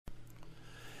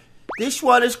This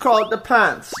one is called The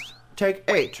Pants. Take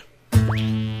 8.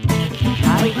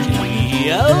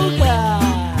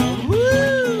 Yoga!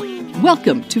 Woo!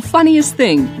 Welcome to Funniest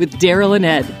Thing with Daryl and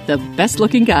Ed, the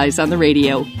best-looking guys on the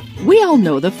radio. We all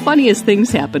know the funniest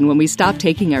things happen when we stop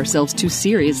taking ourselves too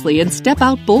seriously and step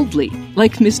out boldly,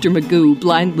 like Mr. Magoo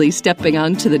blindly stepping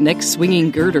onto the next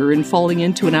swinging girder and falling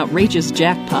into an outrageous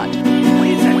jackpot.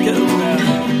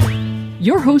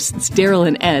 Your hosts, Daryl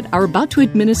and Ed, are about to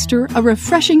administer a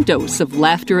refreshing dose of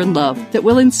laughter and love that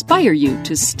will inspire you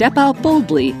to step out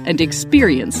boldly and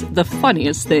experience the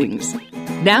funniest things.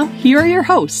 Now, here are your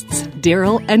hosts,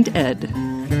 Daryl and Ed.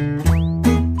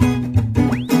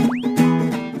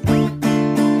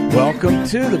 Welcome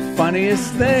to The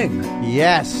Funniest Thing.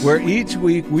 Yes. Where each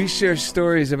week we share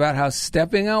stories about how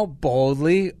stepping out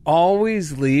boldly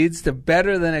always leads to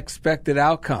better than expected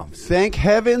outcomes. Thank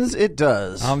heavens it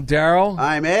does. I'm Daryl.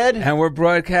 I'm Ed. And we're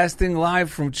broadcasting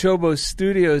live from Chobo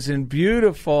Studios in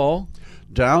beautiful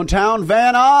downtown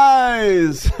Van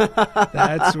Nuys.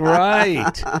 That's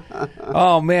right.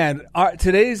 Oh, man.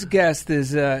 Today's guest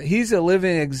is, he's a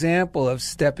living example of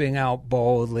stepping out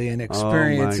boldly and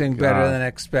experiencing better than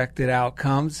expected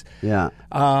outcomes. Yeah.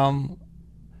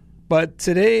 But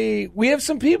today, we have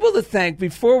some people to thank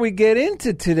before we get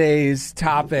into today's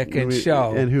topic and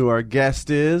show. And who our guest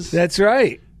is. That's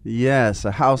right. Yes,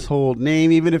 a household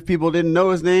name. Even if people didn't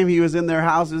know his name, he was in their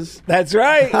houses. That's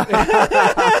right.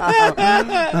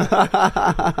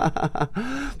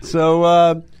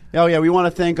 So, we want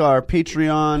to thank our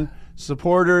Patreon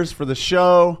supporters for the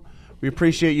show. We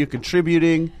appreciate you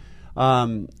contributing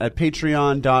at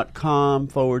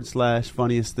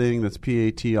patreon.com/funniest thing. That's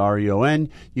Patreon.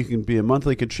 You can be a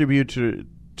monthly contributor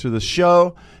to the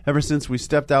show. Ever since we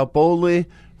stepped out boldly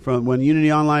from when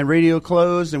Unity Online Radio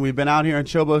closed, and we've been out here in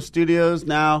Chobo Studios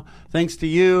now. Thanks to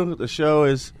you, the show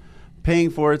is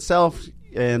paying for itself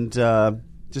and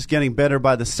just getting better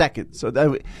by the second. So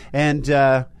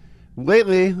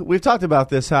lately, we've talked about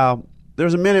this, how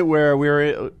there's a minute where we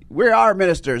are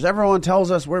ministers. Everyone tells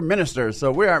us we're ministers,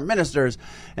 so we are ministers.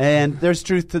 And there's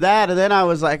truth to that. And then I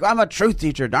was like, I'm a truth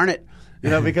teacher, darn it. You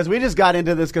know, because we just got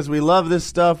into this because we love this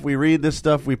stuff. We read this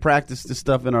stuff. We practice this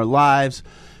stuff in our lives.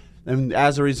 And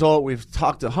as a result, we've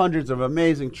talked to hundreds of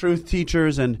amazing truth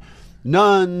teachers and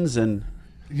nuns and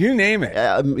you name it.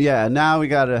 Now we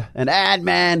got an ad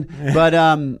man. But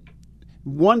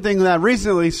one thing that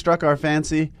recently struck our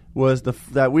fancy was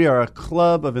that we are a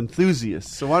club of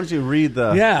enthusiasts. So why don't you read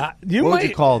what would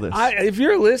you call this? If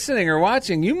you're listening or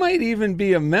watching, you might even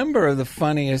be a member of the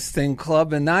Funniest Thing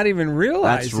Club and not even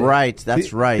realize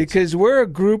That's right. Because we're a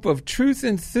group of truth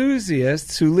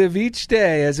enthusiasts who live each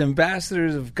day as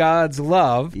ambassadors of God's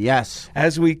love. Yes.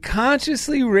 As we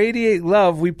consciously radiate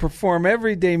love, we perform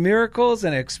everyday miracles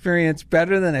and experience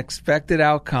better than expected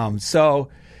outcomes. So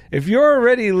if you're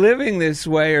already living this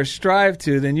way or strive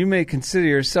to, then you may consider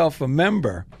yourself a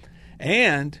member.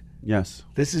 And yes,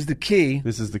 this is the key.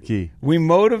 We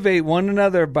motivate one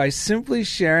another by simply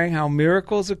sharing how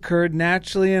miracles occurred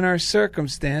naturally in our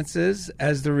circumstances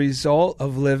as the result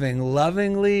of living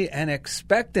lovingly and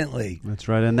expectantly. That's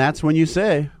right. And that's when you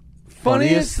say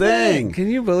Funniest Thing. Can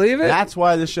you believe it? That's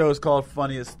why the show is called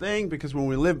Funniest Thing, because when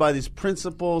we live by these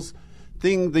principles,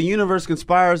 the universe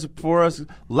conspires for us.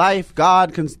 Life,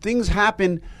 God, things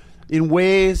happen in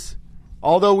ways.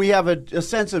 Although we have a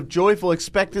sense of joyful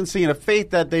expectancy and a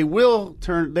faith that they will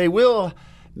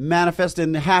manifest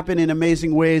and happen in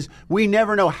amazing ways, we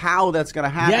never know how that's going to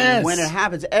happen. Yes. And when it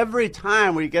happens, every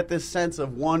time we get this sense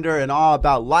of wonder and awe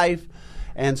about life.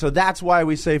 And so that's why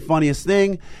we say Funniest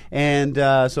Thing. And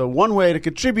so one way to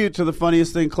contribute to the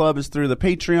Funniest Thing Club is through the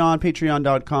Patreon,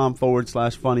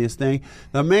 patreon.com/funniest thing.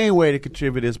 The main way to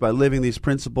contribute is by living these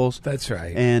principles. That's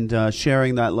right. And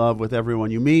sharing that love with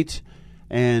everyone you meet.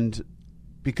 And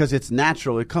because it's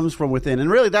natural, it comes from within.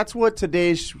 And really, that's what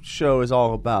today's show is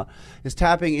all about, is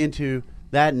tapping into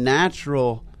that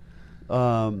natural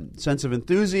sense of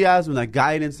enthusiasm, that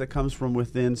guidance that comes from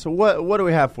within. So what do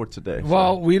we have for today?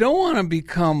 Well, we don't want to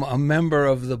become a member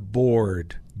of the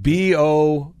board.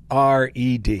 BORED.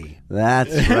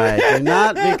 That's right. Do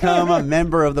not become a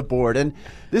member of the board. And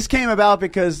this came about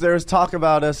because there's talk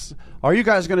about us. Are you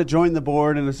guys going to join the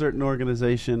board in a certain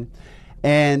organization?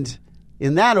 And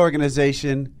in that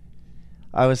organization,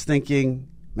 I was thinking,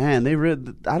 man,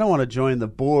 I don't want to join the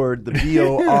board, the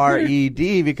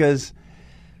BORED, because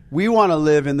we want to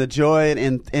live in the joy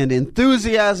and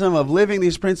enthusiasm of living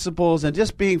these principles and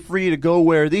just being free to go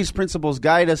where these principles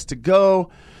guide us to go.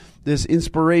 This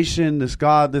inspiration, this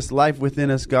God, this life within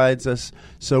us guides us.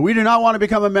 So we do not want to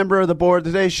become a member of the board.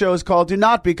 Today's show is called Do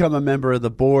Not Become a Member of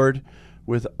the Board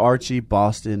with Archie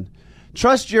Boston.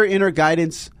 Trust your inner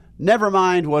guidance. Never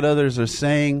mind what others are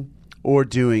saying or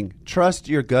doing. Trust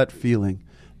your gut feeling.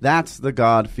 That's the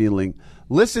God feeling.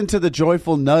 Listen to the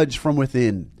joyful nudge from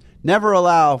within. Never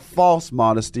allow false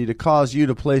modesty to cause you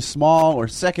to play small or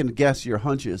second-guess your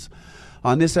hunches.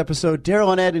 On this episode,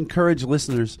 Daryl and Ed encourage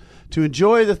listeners to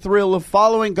enjoy the thrill of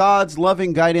following God's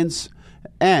loving guidance.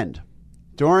 And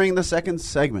during the second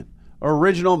segment,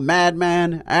 original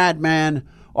madman, adman,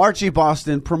 Archie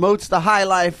Boston promotes the high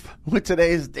life with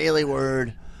today's daily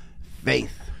word,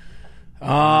 faith. All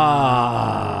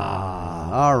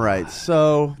right,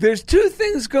 so there's two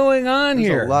things going on there's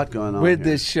here. a lot going on with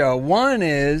here. this show. One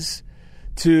is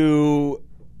to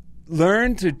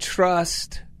learn to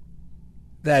trust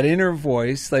that inner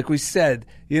voice. Like we said,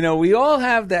 we all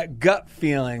have that gut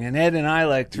feeling, and Ed and I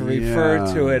like to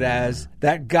refer to it as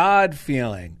that God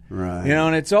feeling. Right.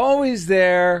 And it's always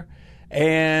there.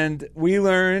 And we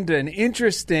learned an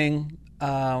interesting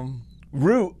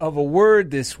root of a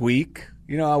word this week.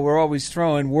 We're always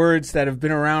throwing words that have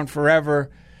been around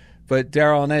forever, but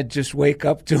Daryl and Ed just wake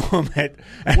up to them at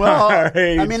our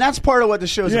age. I mean, that's part of what the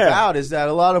show's about, is that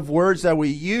a lot of words that we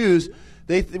use,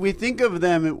 we think of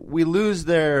them, we lose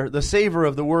the savor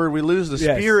of the word, we lose the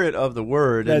spirit of the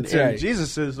word. That's right. And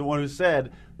Jesus is the one who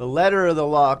said, the letter of the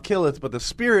law killeth, but the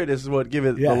spirit is what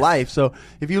giveth the life. So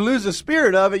if you lose the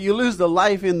spirit of it, you lose the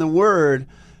life in the word.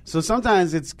 So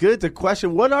sometimes it's good to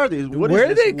question, what are these? Where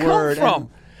do they come from? And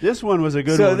this one was a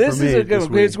good one for me. So this is a good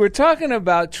one, because we're talking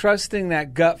about trusting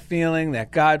that gut feeling,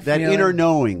 that God feeling. That inner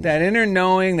knowing. That inner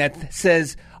knowing that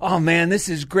says, oh man, this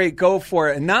is great, go for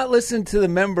it. And not listen to the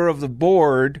member of the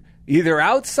board, either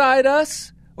outside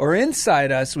us or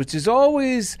inside us, which is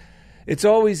always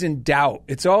in doubt.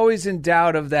 It's always in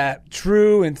doubt of that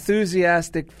true,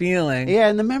 enthusiastic feeling. Yeah,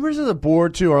 and the members of the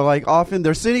board, too, are often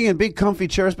they're sitting in big, comfy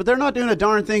chairs, but they're not doing a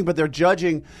darn thing, but they're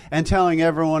judging and telling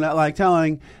everyone,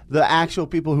 telling the actual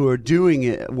people who are doing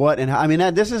it what and how. I mean,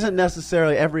 this isn't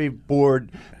necessarily every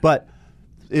board, but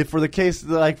if for the case,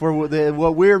 for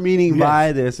what we're meaning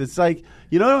by this, it's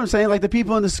you know what I'm saying? Like the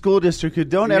people in the school district who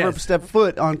don't ever step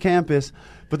foot on campus,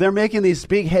 but they're making these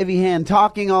big, heavy hand,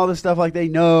 talking all this stuff like they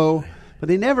know, but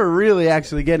they never really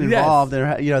actually get involved.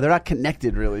 They're not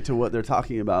connected really to what they're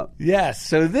talking about. Yes.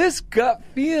 So this gut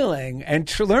feeling and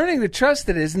learning to trust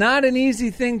it is not an easy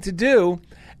thing to do.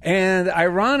 And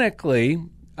ironically,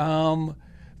 the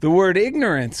word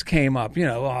ignorance came up.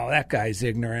 Oh, that guy's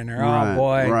ignorant, or oh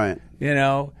boy, right.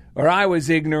 Or I was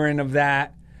ignorant of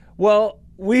that. Well,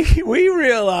 we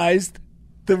realized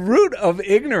the root of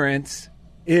ignorance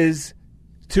is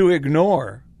to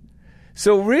ignore.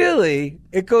 So really,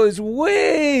 it goes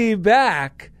way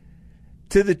back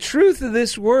to the truth of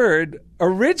this word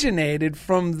originated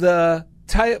from the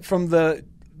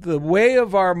way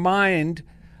of our mind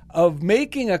of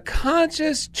making a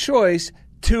conscious choice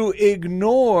to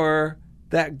ignore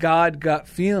that God gut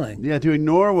feeling. Yeah, to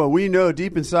ignore what we know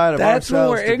deep inside of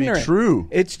ourselves to be true.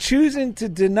 It's choosing to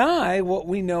deny what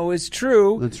we know is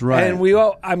true. That's right.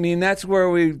 And that's where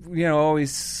we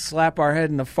always slap our head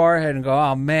in the forehead and go,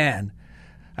 oh man,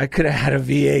 I could have had a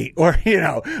V8, or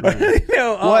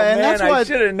I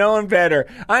should have known better.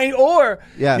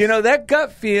 That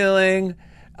gut feeling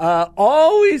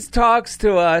always talks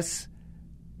to us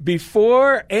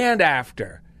before and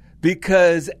after,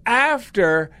 because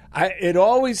after it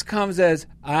always comes as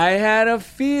I had a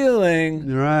feeling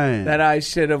that I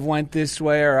should have went this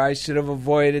way or I should have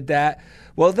avoided that.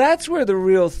 Well, that's where the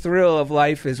real thrill of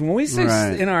life is. When we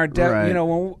say in our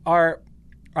when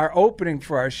our opening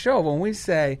for our show, when we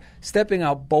say stepping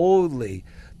out boldly,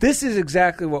 this is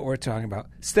exactly what we're talking about.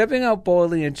 Stepping out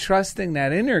boldly and trusting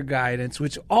that inner guidance,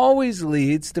 which always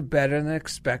leads to better than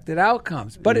expected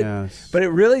outcomes. But it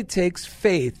really takes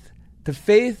faith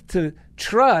to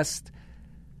trust,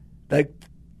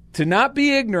 to not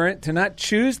be ignorant, to not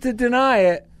choose to deny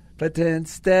it, but to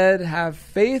instead have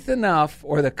faith enough,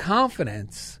 or the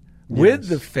confidence with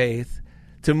the faith,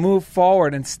 to move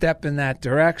forward and step in that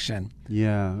direction.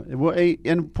 Yeah. Well,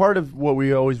 and part of what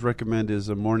we always recommend is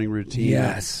a morning routine.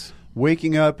 Yes.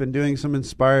 Waking up and doing some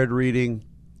inspired reading,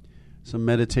 some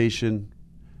meditation,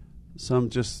 some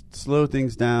just slow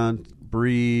things down,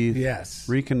 breathe,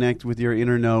 reconnect with your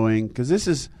inner knowing. Because this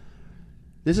is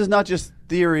not just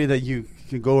theory that you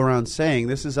can go around saying.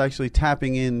 This is actually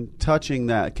tapping in, touching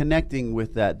that, connecting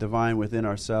with that divine within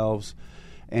ourselves.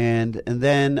 And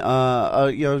then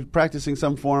practicing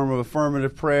some form of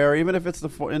affirmative prayer, even if it's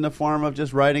in the form of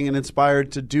just writing an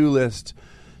inspired to-do list,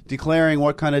 declaring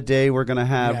what kind of day we're going to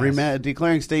have,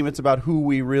 declaring statements about who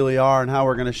we really are and how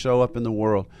we're going to show up in the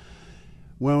world.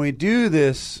 When we do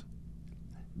this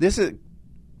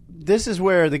is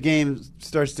where the game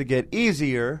starts to get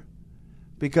easier,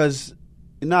 because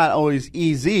not always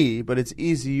easy, but it's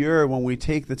easier when we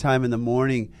take the time in the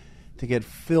morning to get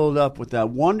filled up with that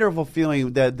wonderful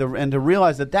feeling and to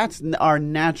realize that that's our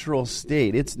natural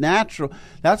state. It's natural.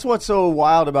 That's what's so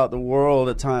wild about the world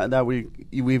at time that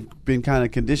we've been kind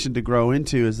of conditioned to grow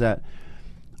into, is that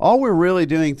all we're really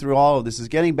doing through all of this is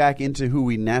getting back into who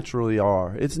we naturally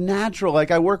are. It's natural.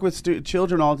 Like I work with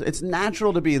children all. It's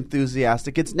natural to be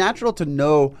enthusiastic. It's natural to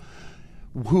know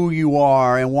who you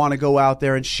are and want to go out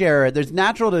there and share it. It's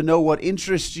natural to know what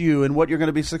interests you and what you're going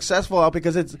to be successful at,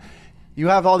 because you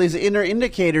have all these inner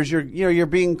indicators. You're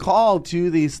being called to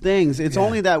these things. It's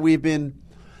only that we've been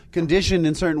conditioned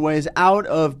in certain ways out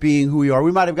of being who we are.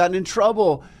 We might have gotten in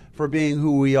trouble for being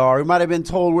who we are. We might have been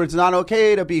told it's not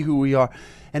okay to be who we are.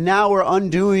 And now we're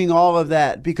undoing all of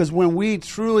that, because when we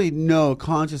truly know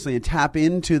consciously and tap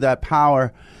into that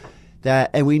power,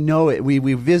 and we know it, we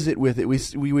visit with it, we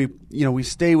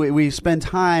spend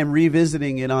time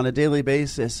revisiting it on a daily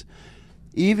basis,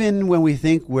 even when we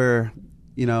think we're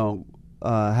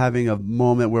having a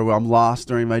moment where I'm lost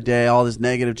during my day, all this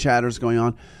negative chatter is going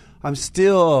on, I'm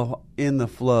still in the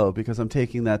flow because I'm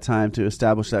taking that time to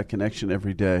establish that connection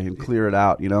every day and clear it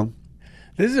out,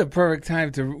 This is a perfect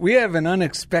time we have an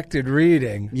unexpected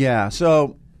reading. Yeah,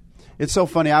 so it's so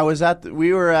funny.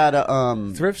 We were at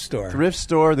a thrift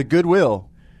store, the Goodwill,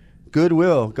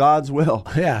 God's Will,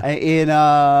 in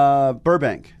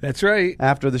Burbank. That's right.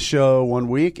 After the show one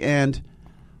week, and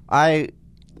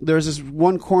there's this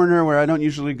one corner where I don't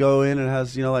usually go in. It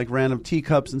has like random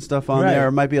teacups and stuff on there.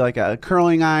 It might be like a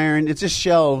curling iron. It's just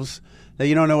shelves that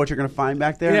you don't know what you're going to find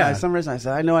back there. Yeah. For some reason I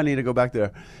said, I know I need to go back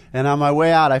there. And on my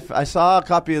way out, I saw a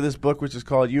copy of this book, which is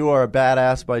called You Are a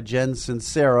Badass by Jen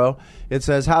Sincero. It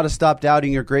says how to stop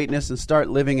doubting your greatness and start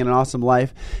living an awesome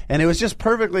life. And it was just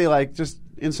perfectly just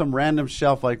in some random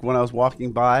shelf, like when I was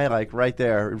walking by, like right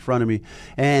there in front of me.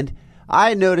 And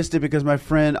I noticed it because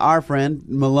our friend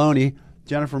Maloney,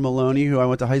 Jennifer Maloney, who I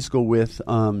went to high school with,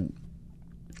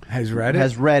 has read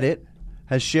it,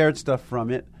 has shared stuff from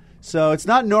it. So it's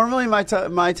not normally my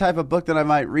type of book that I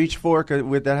might reach for,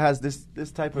 that has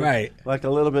this type of like a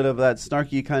little bit of that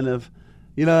snarky kind of,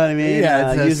 you know what I mean?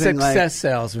 Yeah, it's a success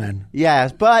salesman.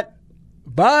 Yes, but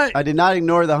I did not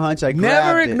ignore the hunch. I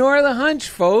never ignore the hunch,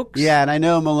 folks. Yeah, and I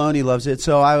know Maloney loves it,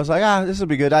 so I was like, this will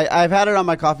be good. I've had it on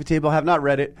my coffee table, have not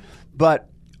read it, but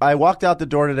I walked out the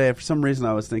door today, and for some reason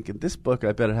I was thinking, this book,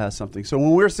 I bet it has something. So when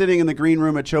we were sitting in the green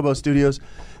room at Chobo Studios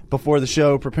before the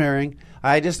show preparing,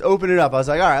 I just opened it up. I was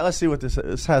like, all right, let's see what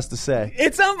this has to say.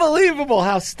 It's unbelievable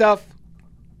how stuff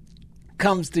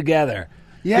comes together.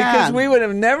 Yeah. Because we would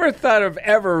have never thought of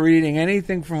ever reading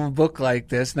anything from a book like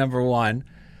this, number one.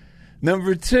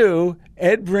 Number two,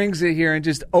 Ed brings it here and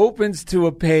just opens to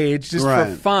a page just for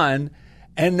fun.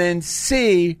 And then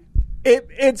C,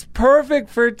 it's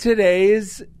perfect for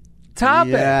today's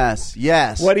topic.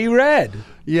 Yes. What he read.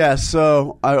 Yes,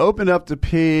 so I opened up to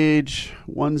page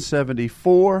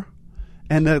 174,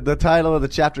 and the title of the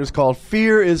chapter is called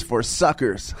Fear is for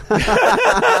Suckers. And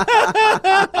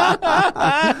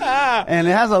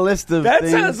it has a list of That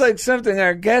things. sounds like something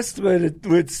our guest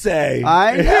would say.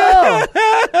 I know.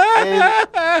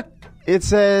 And it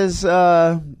says,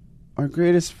 our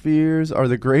greatest fears are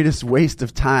the greatest waste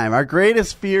of time. Our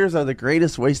greatest fears are the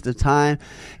greatest waste of time.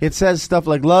 It says stuff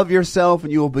like, love yourself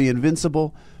and you will be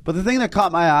invincible. But the thing that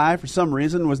caught my eye for some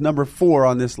reason was number 4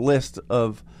 on this list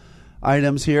of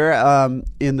items here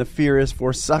in the Fear is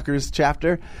for Suckers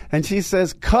chapter. And she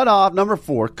says, number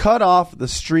 4, cut off the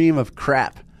stream of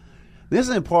crap. This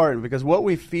is important because what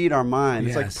we feed our mind,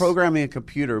 it's like programming a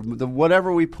computer.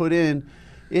 Whatever we put in,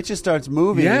 it just starts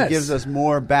moving and gives us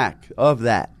more back of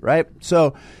that, right?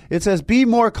 So it says, be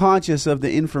more conscious of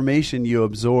the information you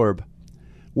absorb.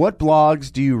 What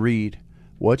blogs do you read?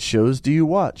 What shows do you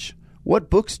watch?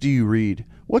 What books do you read?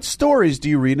 What stories do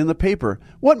you read in the paper?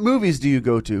 What movies do you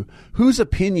go to? Whose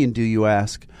opinion do you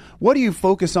ask? What do you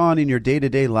focus on in your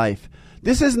day-to-day life?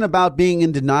 This isn't about being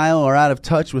in denial or out of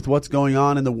touch with what's going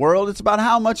on in the world. It's about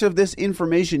how much of this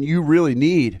information you really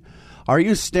need. Are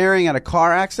you staring at a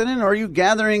car accident, or are you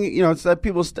gathering, it's that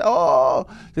people,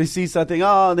 they see something,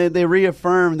 they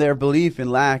reaffirm their belief in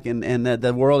lack and that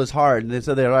the world is hard. And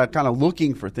so they're kind of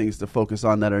looking for things to focus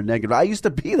on that are negative. I used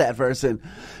to be that person.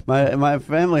 My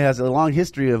family has a long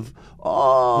history of,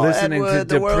 listening Edward,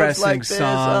 to depressing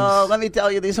songs. Let me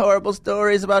tell you these horrible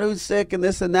stories about who's sick and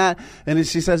this and that. And then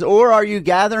she says, or are you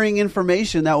gathering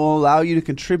information that will allow you to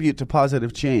contribute to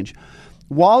positive change?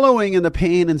 Wallowing in the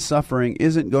pain and suffering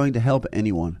isn't going to help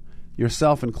anyone,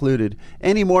 yourself included,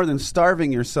 any more than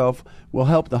starving yourself will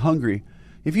help the hungry.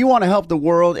 If you want to help the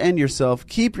world and yourself,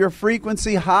 keep your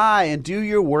frequency high and do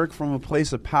your work from a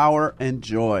place of power and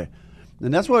joy.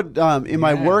 And that's what, in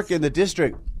my work in the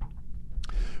district,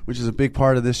 which is a big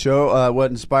part of this show,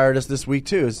 what inspired us this week,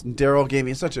 too, is Daryl gave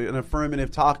me such an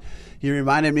affirmative talk. He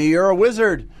reminded me, you're a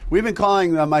wizard. We've been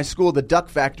calling my school the Duck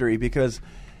Factory because,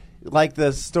 like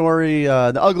the story,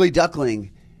 The Ugly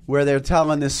Duckling, where they're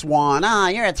telling this swan,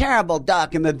 you're a terrible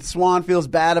duck, and the swan feels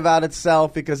bad about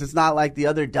itself because it's not like the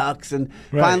other ducks, and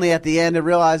finally at the end it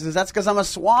realizes that's because I'm a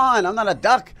swan, I'm not a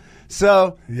duck.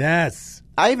 So yes,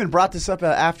 I even brought this up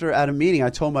at a meeting. I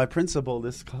told my principal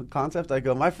this concept. I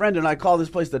go, my friend and I call this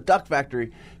place the Duck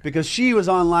Factory because she was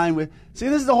online with. See,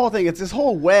 this is the whole thing. It's this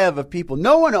whole web of people.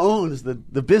 No one owns the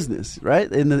business,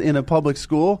 right? In a public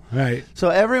school, right? So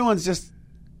everyone's just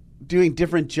doing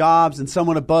different jobs, and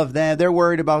someone above them, they're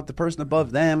worried about the person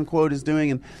above them, quote, is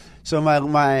doing. And so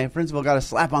my principal got a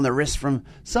slap on the wrist from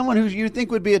someone who you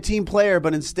think would be a team player,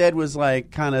 but instead was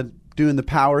like kind of doing the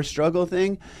power struggle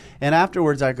thing. And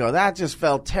afterwards I go, that just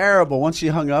felt terrible. Once she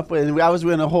hung up, and I was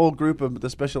with a whole group of the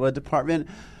special ed department,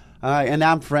 and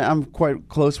I'm quite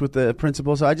close with the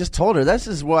principal, so I just told her, this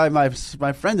is why my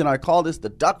friend and I call this the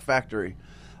Duck Factory.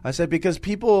 I said, because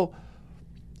people,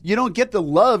 you don't get the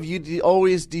love you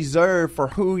always deserve for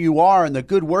who you are and the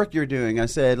good work you're doing. I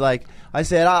said,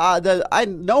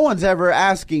 no one's ever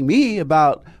asking me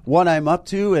about what I'm up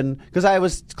to, and because I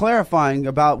was clarifying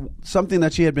about something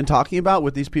that she had been talking about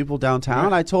with these people downtown.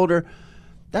 Right. I told her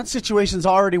that situation's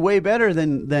already way better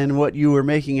than what you were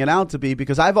making it out to be,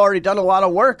 because I've already done a lot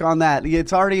of work on that.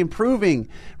 It's already improving,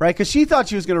 right? Because she thought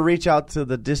she was going to reach out to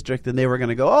the district and they were going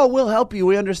to go, oh, we'll help you.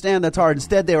 We understand that's hard.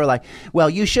 Instead, they were like, well,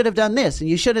 you should have done this and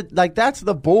you should have, like, that's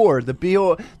the board, the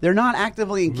BO. They're not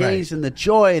actively engaged in the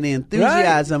joy and the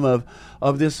enthusiasm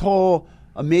of this whole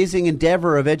amazing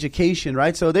endeavor of education,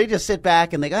 right? So they just sit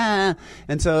back and they go,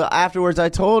 And so afterwards I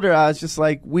told her, I was just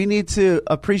like, we need to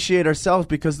appreciate ourselves,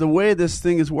 because the way this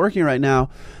thing is working right now,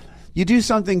 you do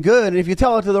something good, and if you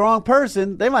tell it to the wrong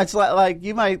person, they might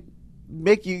you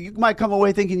might come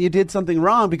away thinking you did something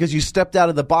wrong because you stepped out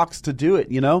of the box to do it,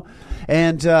 you know?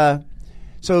 And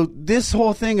so this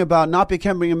whole thing about not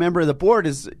becoming a member of the board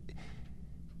is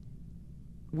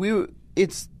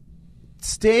it's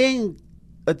staying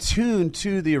attuned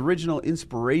to the original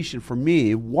inspiration for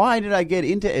me. Why did I get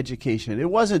into education? It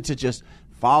wasn't to just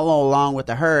follow along with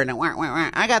the herd and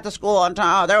I got to school on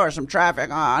time. Oh, there was some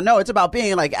traffic. No, it's about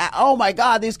being like, oh my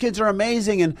God, these kids are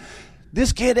amazing, and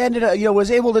this kid ended up, was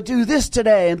able to do this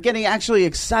today, and getting actually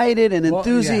excited and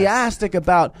enthusiastic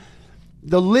about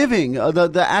the living,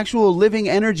 the actual living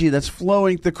energy that's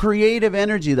flowing, the creative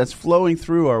energy that's flowing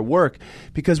through our work.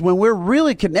 Because when we're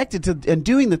really connected to and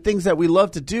doing the things that we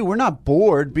love to do, we're not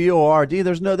bored, B-O-R-D.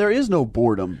 There is no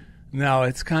boredom. No,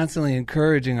 it's constantly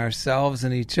encouraging ourselves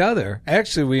and each other.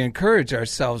 Actually, we encourage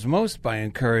ourselves most by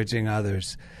encouraging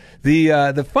others.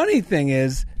 The funny thing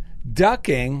is,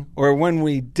 ducking, or when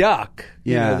we duck,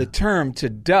 the term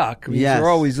to duck means we're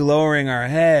always lowering our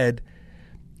head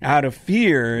out of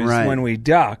fear when we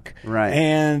duck. Right.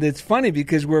 And it's funny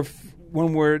because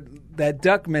when we're that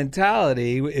duck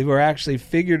mentality, we're actually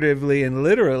figuratively and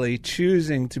literally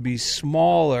choosing to be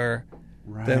smaller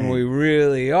than we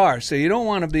really are. So you don't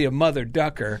want to be a mother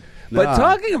ducker. But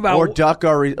talking about or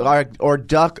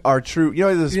duck our true. You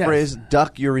know this phrase,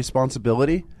 duck your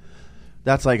responsibility.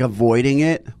 That's like avoiding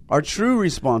it. Our true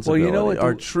responsibility, well, you know what,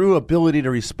 our true ability to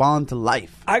respond to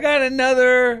life. I got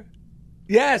another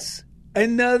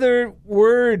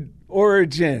word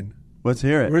origin. Let's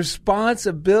hear it.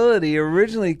 Responsibility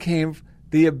originally came from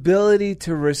the ability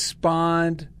to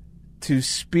respond to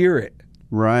spirit.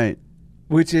 Right.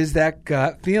 Which is that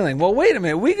gut feeling. Well, wait a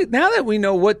minute. Now that we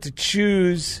know what to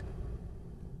choose,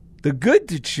 the good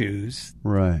to choose,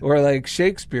 right? Or like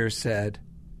Shakespeare said,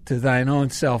 to thine own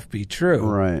self be true.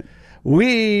 Right.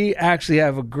 We actually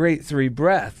have a great 3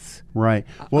 breaths. Right.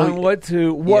 Well, on what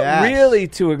really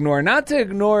to ignore. Not to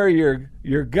ignore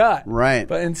your gut. Right.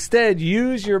 But instead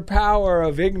use your power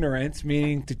of ignorance,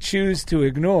 meaning to choose to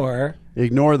ignore.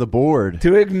 Ignore the board.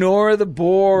 To ignore the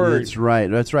board. That's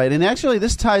right. That's right. And actually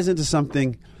this ties into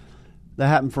something that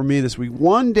happened for me this week.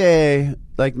 One day,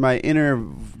 like my inner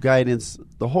guidance,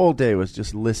 the whole day was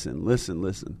just listen.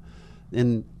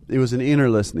 And it was an inner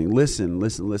listening.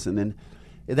 Listen. And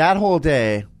that whole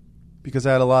day, because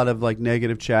I had a lot of like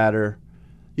negative chatter.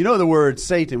 You know, the word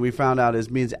Satan, we found out,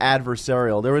 means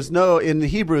adversarial. There was no, in the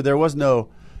Hebrew, there was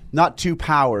not 2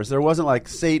 powers. There wasn't like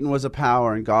Satan was a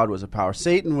power and God was a power.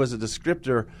 Satan was a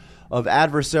descriptor of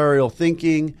adversarial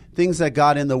thinking, things that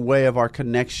got in the way of our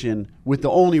connection with the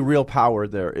only real power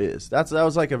there is. That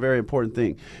was like a very important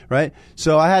thing, right?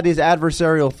 So I had these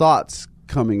adversarial thoughts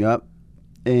coming up,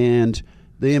 and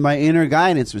my inner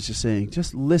guidance was just saying,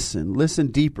 just listen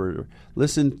deeper,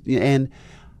 listen. And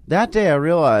that day I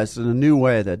realized in a new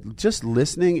way that just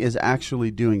listening is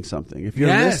actually doing something. If you're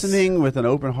listening with an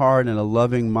open heart and a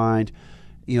loving mind,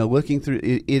 looking through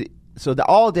it. So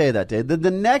all day that day.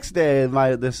 The next day,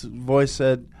 this voice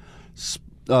said,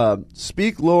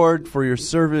 "Speak, Lord, for your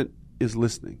servant is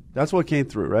listening." That's what came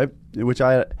through, right? Which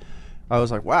I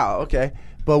was like, wow, okay.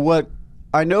 But what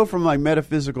I know from my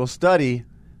metaphysical study,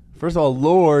 first of all,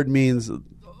 Lord means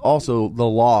also the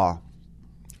law.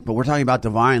 But we're talking about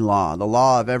divine law, the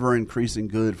law of ever increasing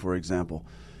good, for example.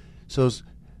 So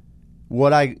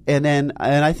I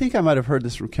think I might have heard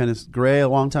this from Kenneth Gray a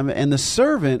long time ago. And the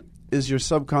servant is your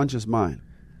subconscious mind.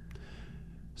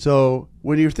 So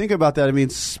when you think about that, I mean,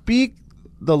 speak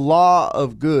the law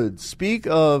of good, speak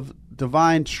of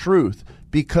divine truth,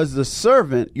 because the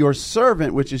servant, your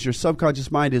servant, which is your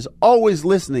subconscious mind, is always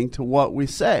listening to what we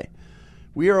say.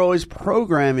 We are always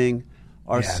programming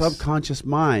our subconscious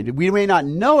mind. We may not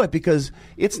know it because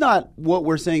it's not what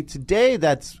we're saying today.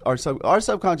 That's our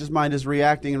subconscious mind is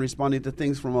reacting and responding to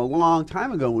things from a long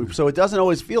time ago. So it doesn't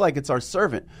always feel like it's our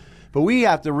servant. But we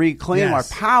have to reclaim our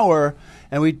power,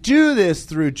 and we do this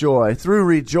through joy, through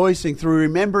rejoicing, through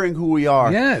remembering who we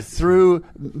are, through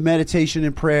meditation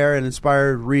and prayer and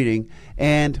inspired reading.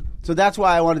 And so that's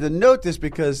why I wanted to note this,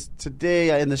 because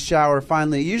today in the shower,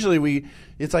 finally, usually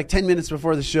it's like 10 minutes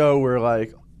before the show, we're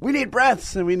like, we need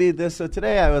breaths and we need this. So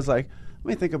today I was like, let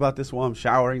me think about this while I'm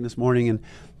showering this morning. And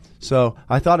so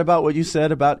I thought about what you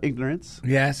said about ignorance.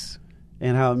 Yes.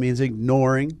 And how it means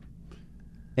ignoring.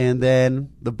 And then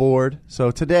the board.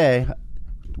 So today,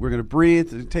 we're going to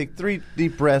breathe and take 3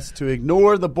 deep breaths to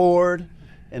ignore the board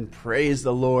and praise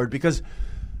the Lord. Because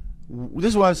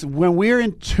this was when we're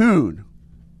in tune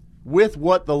with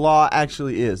what the law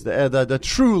actually is, the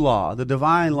true law, the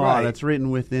divine law that's written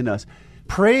within us.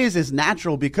 Praise is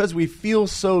natural because we feel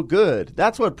so good.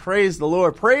 That's what praise the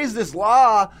Lord. Praise this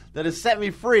law that has set me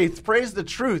free. Praise the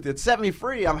truth. It set me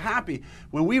free. I'm happy.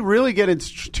 When we really get in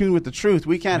tune with the truth,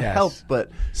 we can't help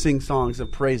but sing songs of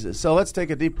praises. So let's take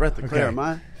a deep breath to clear our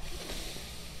mind.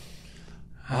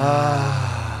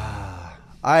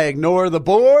 I ignore the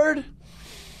board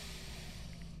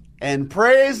and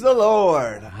praise the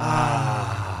Lord.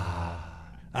 I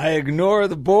ignore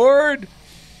the board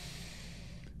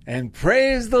and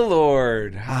praise the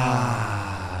Lord.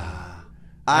 I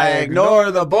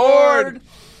ignore the board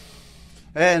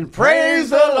and praise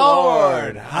the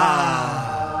Lord.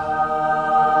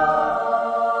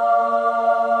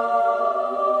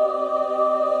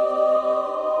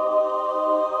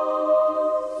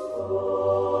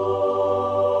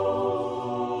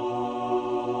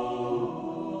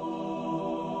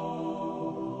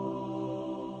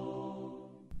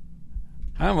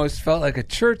 I almost felt like a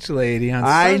church lady on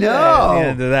I Sunday know. at the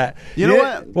end of that. You know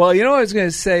what? Well, you know what I was going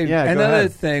to say? Yeah, go another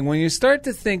ahead. thing, when you start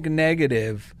to think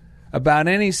negative about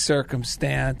any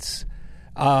circumstance,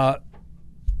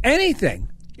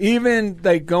 anything, even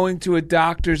like going to a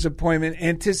doctor's appointment,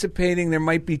 anticipating there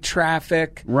might be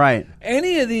traffic. Right.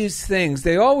 Any of these things,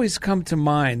 they always come to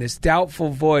mind, this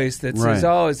doubtful voice that says,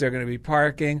 oh, is there going to be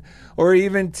parking? Or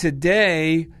even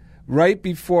today, right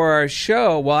before our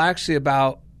show, well, actually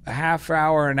about a half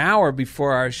hour, an hour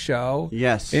before our show,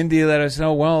 Indy let us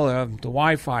know, well, the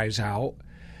Wi-Fi's out.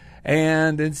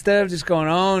 And instead of just going,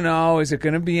 oh, no, is it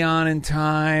going to be on in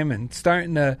time? And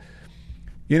starting to,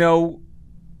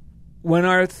 when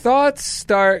our thoughts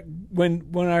start going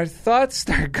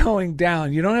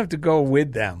down, you don't have to go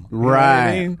with them. You know what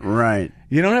I mean? Right.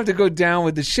 You don't have to go down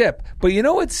with the ship. But you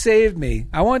know what saved me?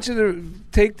 I want you to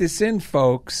take this in,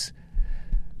 folks.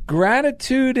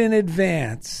 Gratitude in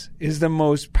advance is the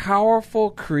most powerful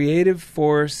creative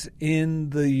force in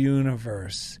the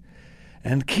universe.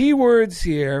 And key words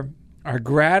here are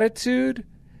gratitude,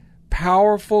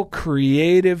 powerful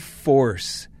creative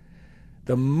force.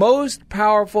 The most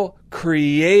powerful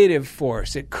creative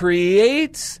force. It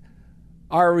creates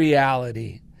our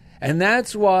reality. And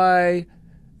that's why,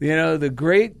 the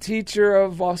great teacher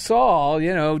of us all,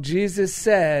 Jesus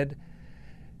said,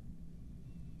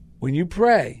 when you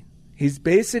pray, he's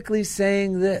basically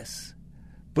saying this: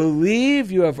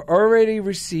 believe you have already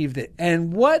received it.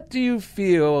 And what do you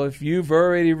feel if you've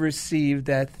already received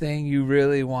that thing you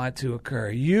really want to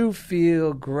occur? You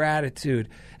feel gratitude.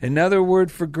 Another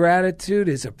word for gratitude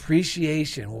is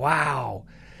appreciation. Wow.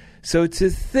 So to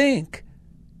think,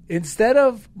 instead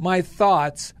of my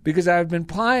thoughts, because I've been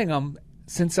applying them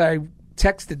since I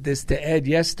texted this to Ed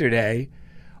yesterday,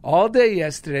 all day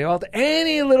yesterday,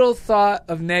 any little thought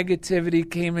of negativity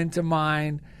came into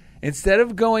mind. Instead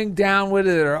of going down with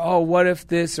it or, oh, what if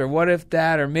this or what if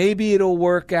that or maybe it'll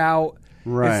work out.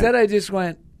 Right. Instead, I just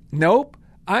went, nope,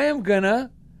 I am going to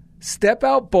step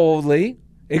out boldly,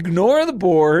 ignore the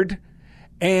board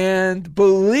and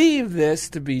believe this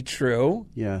to be true,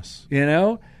 Yes.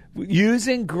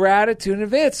 using gratitude in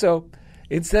advance. So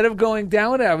instead of going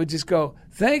down with it, I would just go,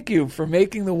 thank you for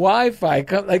making the Wi-Fi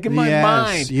come, like in my Yes,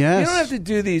 mind. yes. You don't have to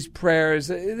do these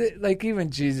prayers. Like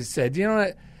even Jesus said,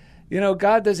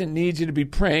 God doesn't need you to be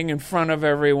praying in front of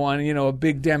everyone, a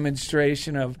big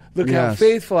demonstration of, look how Yes.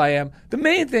 faithful I am. The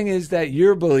main thing is that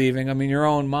you're believing, in your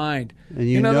own mind. And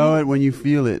you know it when you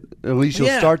feel it. At least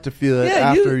you'll start to feel it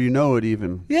after you know it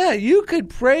even. Yeah, you could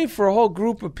pray for a whole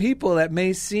group of people that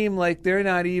may seem like they're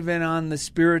not even on the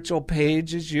spiritual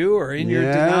page as you or in your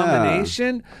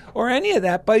denomination or any of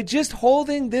that by just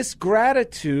holding this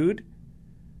gratitude.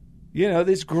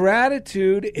 This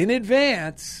gratitude in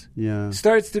advance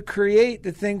starts to create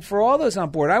the thing for all those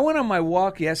on board. I went on my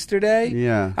walk yesterday.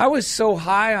 Yeah. I was so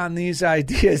high on these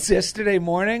ideas yesterday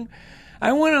morning.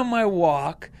 I went on my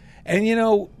walk, and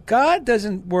God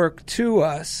doesn't work to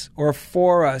us or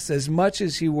for us as much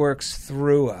as he works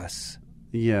through us.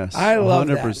 Yes. I love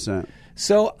 100%. that.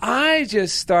 So I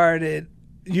just started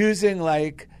using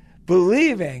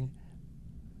believing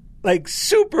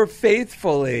super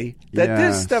faithfully that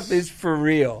this stuff is for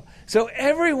real. So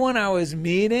everyone I was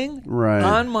meeting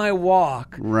on my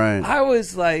walk, I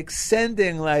was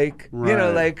sending a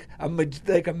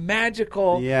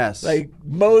magical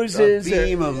Moses, a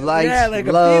beam of light, a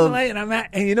beam love. of light,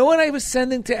 and you know what I was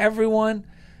sending to everyone,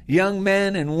 young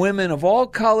men and women of all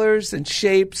colors and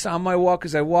shapes on my walk,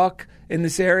 as I walk in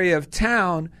this area of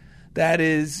town that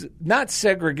is not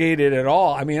segregated at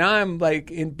all. I'm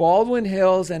in Baldwin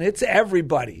Hills, and it's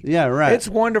everybody. Yeah, right. It's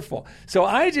wonderful. So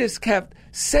I just kept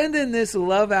sending this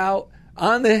love out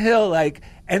on the hill,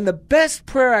 and the best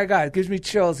prayer I got, it gives me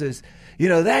chills, is,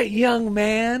 that young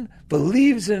man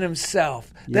believes in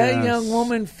himself. Yes. That young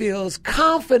woman feels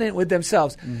confident with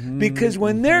themselves. Because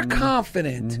when they're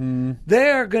confident,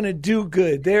 they're going to do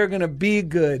good. They're going to be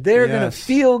good. They're going to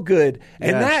feel good.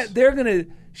 And that they're going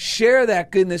to share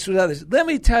that goodness with others. Let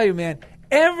me tell you, man,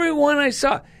 everyone I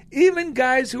saw, even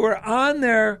guys who were on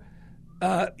their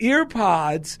ear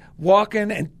pods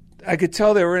walking, and I could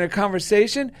tell they were in a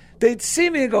conversation, they'd see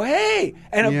me and go, hey,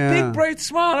 and a big bright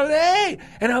smile, hey,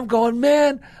 and I'm going,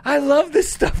 man, I love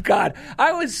this stuff, God.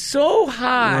 I was so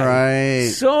high,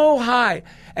 so high.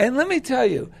 And let me tell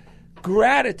you,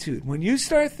 gratitude, when you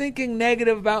start thinking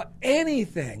negative about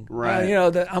anything,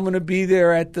 that I'm going to be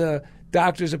there at the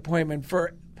doctor's appointment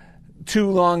for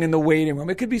too long in the waiting room.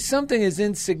 It could be something as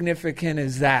insignificant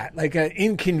as that, like an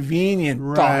inconvenient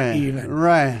thought even.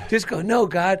 Right. Just go, no,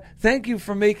 God, thank you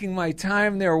for making my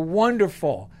time there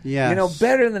wonderful. Yes.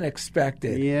 Better than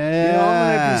expected. Yeah.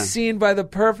 I'm going to be seen by the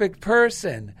perfect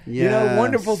person. Yes.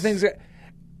 Wonderful things.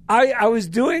 I was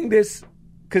doing this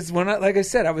because like I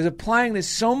said, I was applying this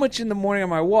so much in the morning on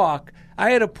my walk. I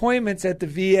had appointments at the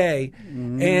VA,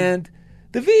 and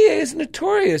the VA is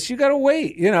notorious. You got to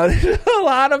wait. There's a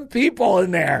lot of people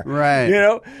in there.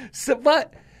 Right. So,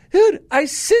 but, dude, I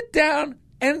sit down,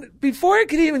 and before I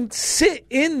could even sit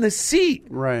in the seat,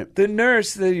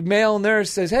 the male nurse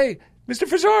says, hey, Mr.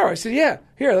 Frisaro. I said, yeah,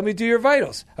 here, let me do your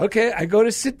vitals. Okay, I go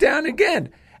to sit down again,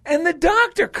 and the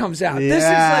doctor comes out. Yeah. This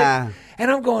is and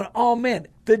I'm going, oh, man.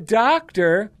 The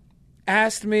doctor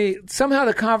asked me, somehow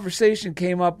the conversation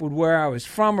came up with where I was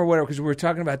from or whatever, because we were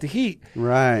talking about the heat.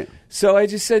 Right. So I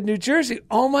just said New Jersey.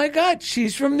 Oh, my God,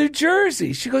 she's from New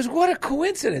Jersey. She goes, what a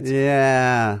coincidence.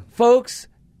 Yeah. Folks,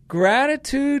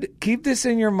 gratitude, keep this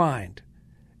in your mind.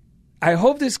 I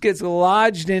hope this gets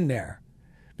lodged in there,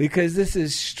 because this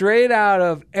is straight out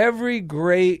of every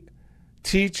great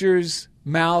teacher's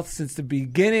mouth since the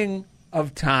beginning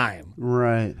of time.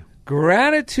 Right.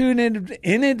 Gratitude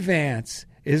in advance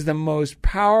is the most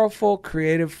powerful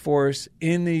creative force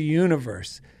in the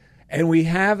universe. And we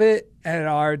have it at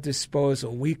our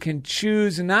disposal. We can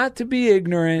choose not to be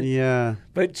ignorant,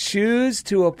 but choose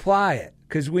to apply it,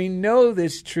 because we know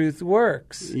this truth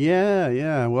works.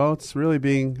 Yeah. Well, it's really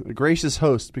being a gracious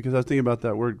host, because I was thinking about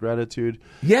that word gratitude.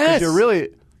 Yes.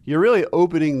 You're really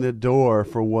opening the door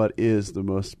for what is the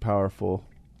most powerful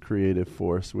creative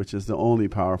force, which is the only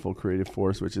powerful creative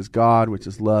force, which is God, which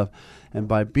is love. And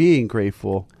by being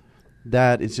grateful,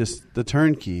 that is just the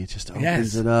turnkey. It just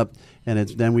opens it up, and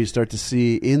then we start to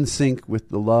see in sync with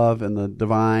the love and the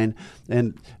divine.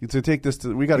 And to take this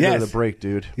we got to go to the break,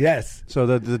 dude. Yes. So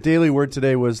the daily word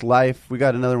today was life. We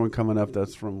got another one coming up.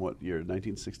 That's from what year?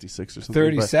 1966 or something.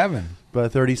 37.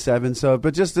 But 37. So,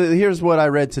 but just here's what I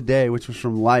read today, which was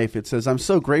from Life. It says, I'm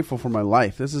so grateful for my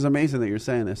life. This is amazing that you're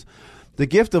saying this. The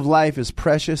gift of life is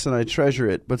precious, and I treasure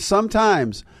it. But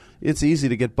sometimes it's easy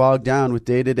to get bogged down with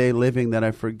day-to-day living that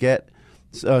I forget.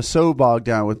 So bogged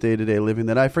down with day-to-day living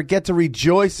that I forget to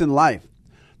rejoice in life.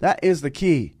 That is the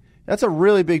key. That's a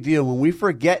really big deal when we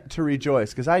forget to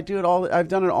rejoice, because I've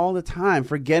done it all the time,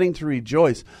 forgetting to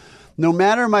rejoice. No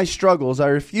matter my struggles, I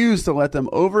refuse to let them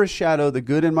overshadow the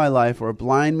good in my life or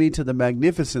blind me to the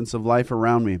magnificence of life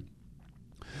around me.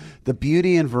 The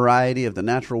beauty and variety of the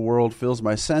natural world fills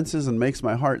my senses and makes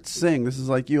my heart sing. This is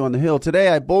like you on the hill. Today,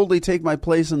 I boldly take my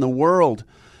place in the world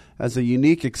as a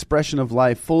unique expression of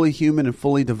life, fully human and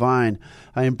fully divine.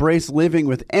 I embrace living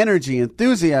with energy,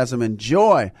 enthusiasm, and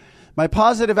joy. My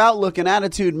positive outlook and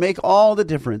attitude make all the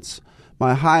difference.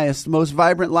 My highest, most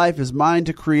vibrant life is mine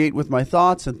to create with my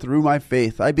thoughts and through my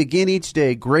faith. I begin each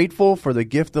day grateful for the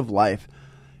gift of life.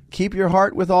 Keep your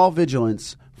heart with all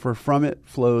vigilance, for from it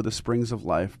flow the springs of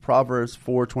life. Proverbs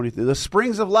 4:23. The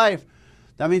springs of life.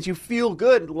 That means you feel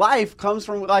good. Life comes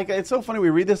from, it's so funny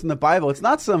we read this in the Bible. It's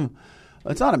not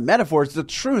a metaphor. It's the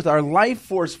truth. Our life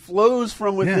force flows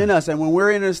from within us. And when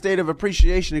we're in a state of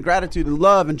appreciation and gratitude and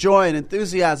love and joy and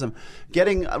enthusiasm,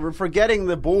 forgetting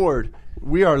the bored,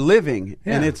 we are living.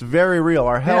 And it's very real.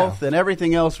 Our health and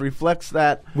everything else reflects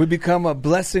that. We become a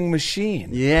blessing machine.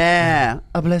 Yeah.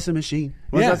 A blessing machine.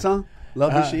 What's that song?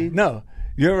 Love Machine? No.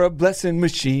 You're a blessing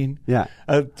machine. Yeah.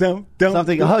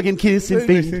 Something a hug and kiss and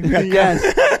feast. Yes.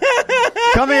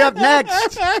 Coming up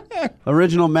next,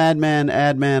 original madman,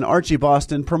 adman Archie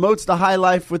Boston promotes the high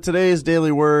life with today's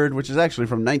daily word, which is actually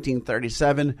from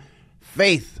 1937,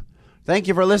 faith. Thank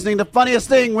you for listening to Funniest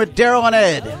Thing with Daryl and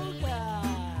Ed.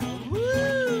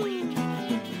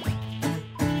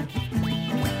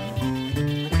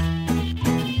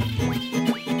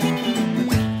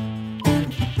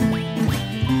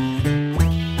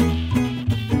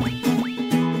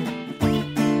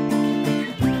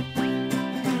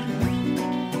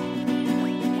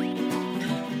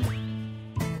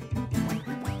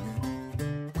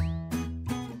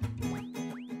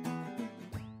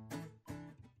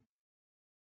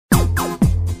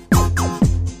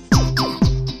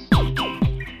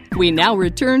 We now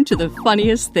return to the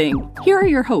funniest thing. Here are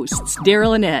your hosts,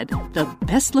 Daryl and Ed, the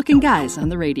best-looking guys on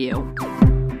the radio.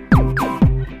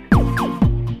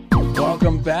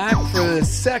 Welcome back for the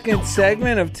second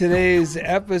segment of today's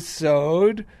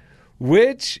episode,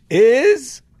 which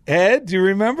is, Ed, do you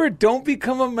remember? Don't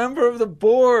become a member of the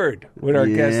board with our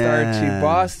guest Archie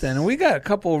Boston. And we got a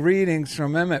couple readings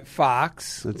from Emmett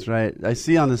Fox. That's right. I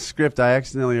see on the script I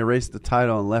accidentally erased the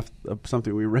title and left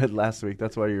something we read last week.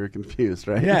 That's why you were confused,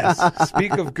 right? Yes.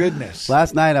 Speak of goodness.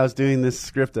 Last night I was doing this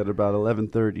script at about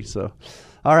 11:30. So,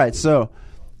 all right. So,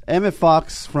 Emmett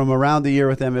Fox from Around the Year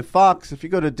with Emmett Fox. If you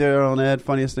go to Daryl and Ed,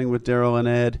 Funniest Thing with Daryl and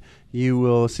Ed, you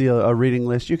will see a reading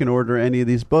list. You can order any of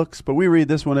these books, but we read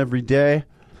this one every day.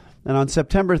 And on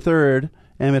September 3rd,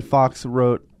 Emmett Fox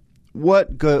wrote,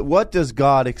 What does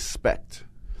God expect?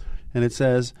 And it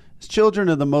says, as children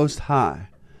of the Most High.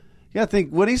 You got to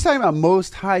think, when he's talking about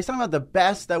Most High, he's talking about the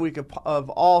best that we could, of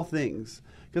all things.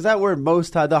 Because that word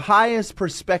Most High, the highest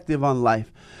perspective on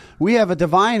life. We have a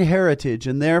divine heritage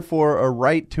and therefore a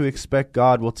right to expect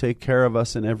God will take care of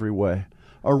us in every way.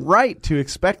 A right to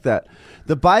expect that.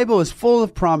 The Bible is full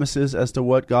of promises as to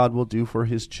what God will do for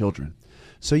his children.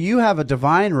 So you have a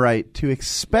divine right to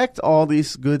expect all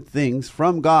these good things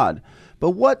from God.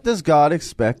 But what does God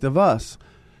expect of us?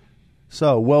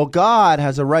 So, God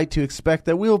has a right to expect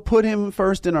that we will put him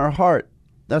first in our heart.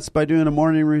 That's by doing a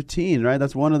morning routine, right?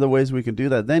 That's one of the ways we can do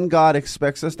that. Then God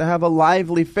expects us to have a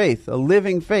lively faith, a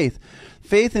living faith.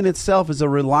 Faith in itself is a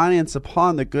reliance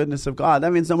upon the goodness of God.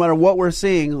 That means no matter what we're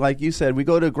seeing, like you said, we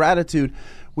go to gratitude.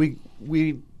 We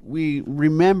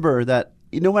remember that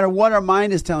no matter what our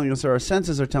mind is telling us or our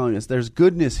senses are telling us, there's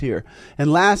goodness here.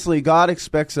 And lastly, God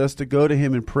expects us to go to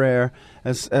him in prayer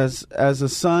as a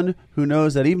son who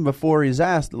knows that even before he's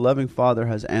asked, the loving Father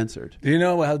has answered. Do you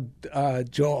know how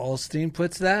Joel Osteen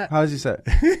puts that? How does he say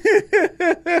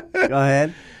it? Go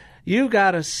ahead. You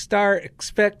got to start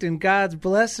expecting God's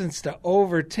blessings to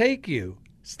overtake you.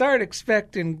 Start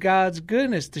expecting God's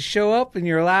goodness to show up in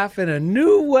your life in a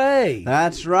new way.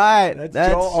 That's right.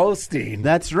 That's Joel Osteen.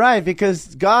 That's right,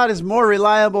 because God is more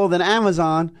reliable than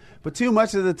Amazon, but too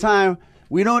much of the time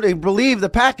we don't believe the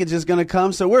package is going to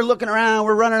come, so we're looking around,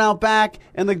 we're running out back,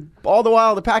 and all the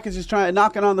while the package is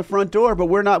knocking on the front door, but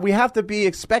we're not. We have to be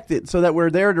expectant so that we're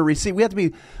there to receive. We have to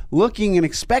be looking and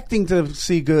expecting to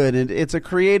see good, and it's a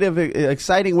creative,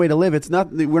 exciting way to live. It's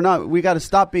not. We got to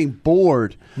stop being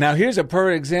bored. Now, here's a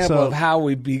perfect example of how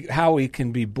we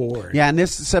can be bored. Yeah, and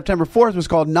this September 4th was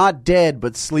called "Not Dead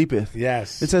but Sleepeth."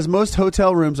 Yes, it says most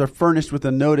hotel rooms are furnished with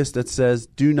a notice that says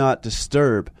 "Do not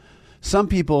disturb." Some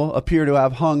people appear to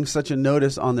have hung such a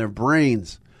notice on their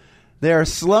brains. They are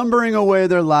slumbering away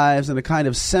their lives in a kind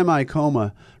of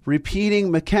semi-coma,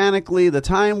 repeating mechanically the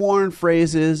time-worn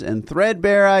phrases and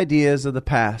threadbare ideas of the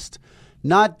past.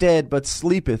 Not dead, but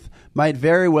sleepeth, might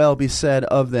very well be said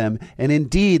of them, and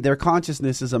indeed their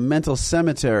consciousness is a mental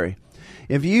cemetery.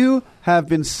 If you have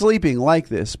been sleeping like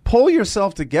this, pull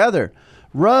yourself together.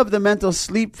 Rub the mental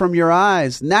sleep from your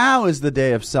eyes. Now is the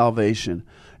day of salvation.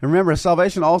 And remember,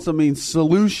 salvation also means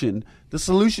solution. The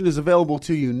solution is available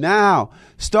to you now.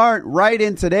 Start right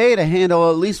in today to handle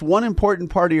at least one important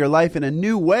part of your life in a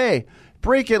new way.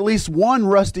 Break at least one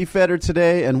rusty fetter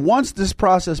today, and once this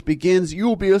process begins, you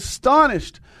will be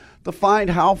astonished to find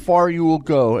how far you will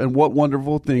go and what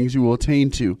wonderful things you will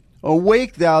attain to.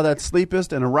 Awake, thou that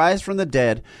sleepest, and arise from the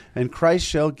dead, and Christ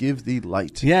shall give thee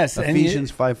light. Yes,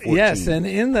 Ephesians 5:14. Yes, and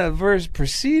in the verse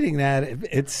preceding that,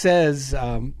 it says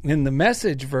in the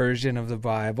Message version of the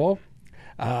Bible,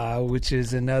 which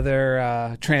is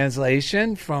another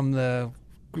translation from the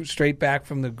straight back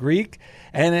from the Greek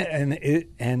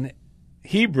and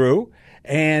Hebrew,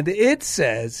 and it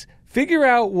says, figure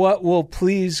out what will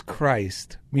please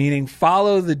Christ, meaning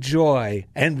follow the joy,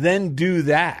 and then do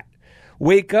that.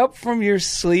 Wake up from your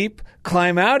sleep,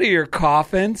 climb out of your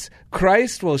coffins.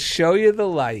 Christ will show you the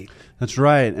light. That's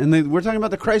right. And we're talking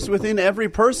about the Christ within every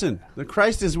person. The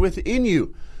Christ is within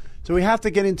you. So we have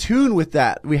to get in tune with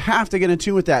that.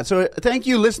 So thank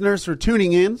you, listeners, for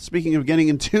tuning in. Speaking of getting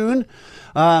in tune,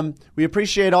 we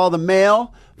appreciate all the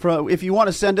mail. If you want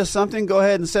to send us something, go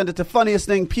ahead and send it to Funniest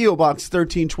Thing, P.O. Box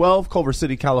 1312, Culver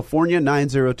City, California,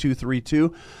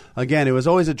 90232. Again, it was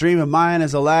always a dream of mine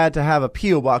as a lad to have a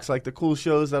P.O. Box like the cool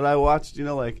shows that I watched,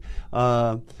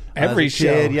 every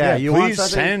show. Yeah, you please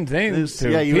want send things to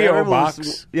P.O.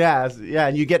 Box. Yeah,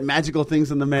 and you get magical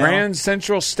things in the mail. Grand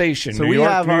Central Station, so New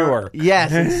York.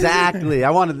 Yes, exactly.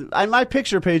 My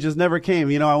picture pages never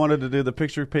came. I wanted to do the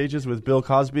picture pages with Bill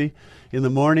Cosby in the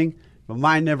morning, but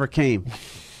mine never came.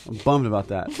 I'm bummed about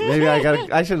that. Maybe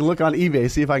I should look on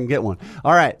eBay, see if I can get one.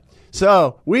 All right.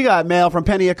 So we got mail from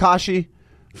Penny Akashi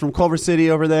from Culver City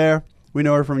over there. We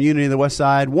know her from Unity in the West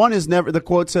Side. The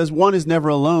quote says, one is never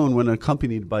alone when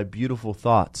accompanied by beautiful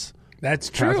thoughts. That's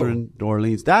true. Catherine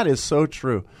Dorleans. That is so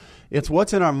true. It's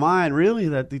what's in our mind, really,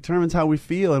 that determines how we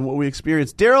feel and what we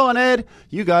experience. Daryl and Ed,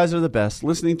 you guys are the best.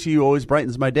 Listening to you always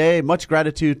brightens my day. Much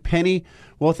gratitude, Penny.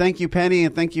 Well, thank you, Penny,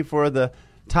 and thank you for the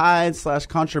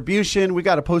tithe/contribution. We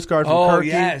got a postcard from Kirky.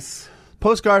 Yes.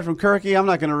 Postcard from Kirky. I'm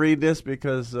not going to read this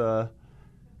because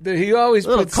he always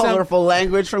puts colorful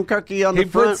language from Kirky on the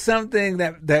front. He puts something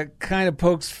that kind of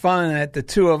pokes fun at the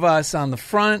two of us on the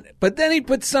front, but then he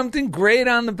puts something great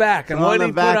on the back. And what did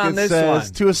he put on this one?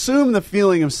 To assume the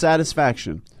feeling of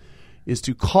satisfaction is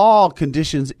to call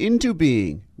conditions into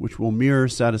being which will mirror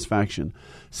satisfaction.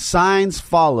 Signs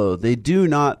follow. They do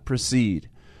not precede.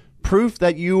 Proof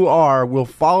that you are will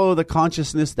follow the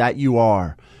consciousness that you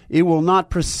are. It will not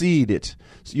precede it.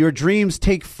 Your dreams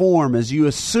take form as you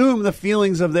assume the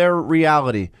feelings of their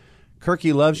reality.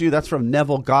 Kirky loves you. That's from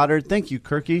Neville Goddard. Thank you,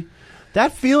 Kirky.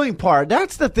 That feeling part,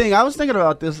 that's the thing. I was thinking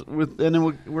about this, and then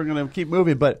we're going to keep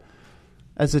moving. But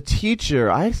as a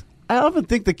teacher, I often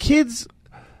think the kids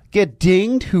get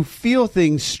dinged who feel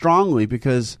things strongly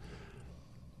because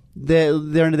they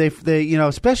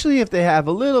especially if they have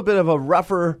a little bit of a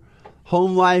rougher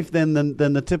home life than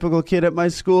the typical kid at my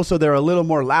school, so they're a little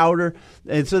more louder,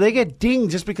 and so they get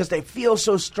dinged just because they feel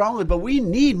so strongly. But we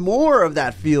need more of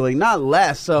that feeling, not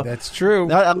less. So that's true.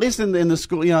 At least in the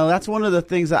school, that's one of the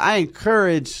things that I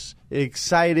encourage.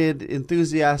 Excited,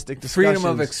 enthusiastic discussions.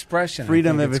 Freedom of expression.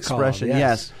 Freedom of expression,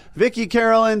 yes. Vicky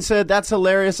Carolyn said, that's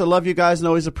hilarious. I love you guys and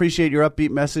always appreciate your upbeat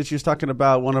message. She was talking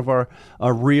about one of our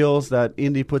reels that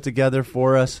Indy put together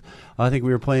for us. I think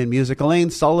we were playing music. Elaine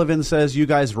Sullivan says, you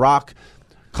guys rock.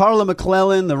 Carla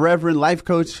McClellan, the Reverend life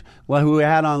coach who we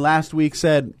had on last week,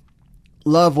 said,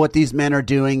 love what these men are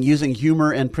doing, using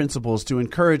humor and principles to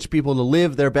encourage people to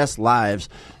live their best lives.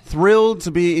 Thrilled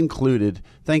to be included.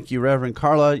 Thank you, Reverend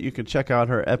Carla. You can check out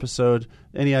her episode.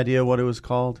 Any idea what it was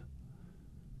called?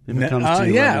 It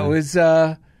was,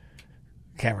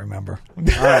 can't remember. All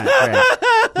right,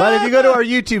 great. But if you go to our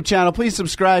YouTube channel, please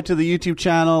subscribe to the YouTube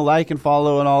channel, like and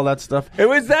follow and all that stuff. It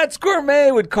was That's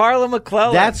Gourmet with Carla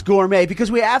McClellan. That's gourmet,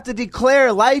 because we have to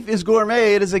declare life is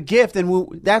gourmet. It is a gift,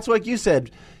 and that's what you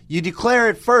said. You declare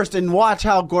it first and watch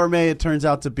how gourmet it turns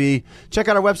out to be. Check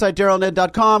out our website,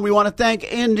 DarylNed.com. We want to thank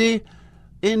Indy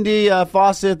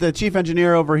Fawcett, the chief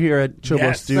engineer over here at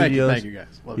Chobo Studios. Thank you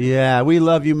guys. Love you. Yeah, we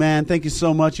love you, man. Thank you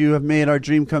so much. You have made our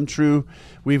dream come true.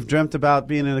 We've dreamt about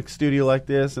being in a studio like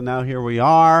this, and now here we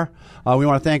are. We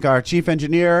want to thank our chief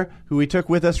engineer, who we took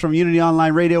with us from Unity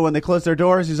Online Radio when they closed their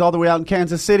doors. He's all the way out in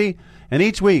Kansas City. And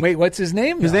each week... Wait, what's his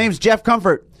name? His name's Jeff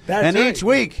Comfort. And right. each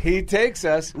week, he takes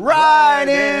us right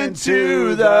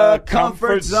into the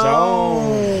comfort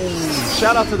zone.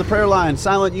 Shout out to the prayer line,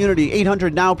 Silent Unity,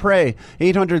 800-NOW-PRAY,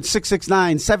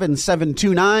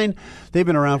 800-669-7729. They've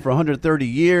been around for 130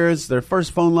 years. Their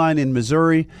first phone line in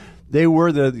Missouri. They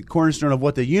were the cornerstone of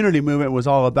what the Unity movement was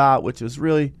all about, which was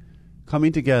really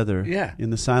coming together in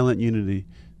the Silent Unity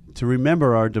to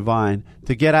remember our divine,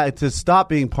 to get out, to stop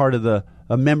being part of a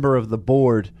member of the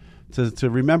board, to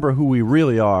remember who we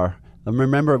really are. And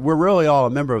remember, we're really all a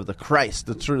member of the Christ,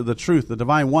 the truth, the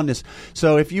divine oneness.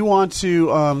 So if you want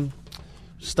to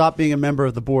stop being a member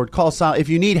of the board, call Silent. If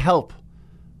you need help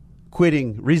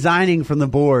quitting, resigning from the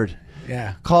board,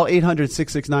 call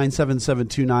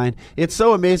 800-669-7729. It's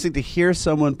so amazing to hear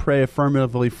someone pray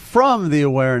affirmatively from the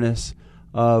awareness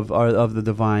of the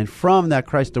divine, from that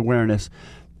Christ awareness.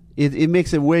 It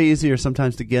makes it way easier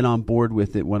sometimes to get on board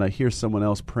with it when I hear someone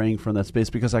else praying from that space,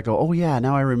 because I go, oh, yeah,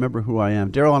 now I remember who I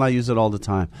am. Daryl and I use it all the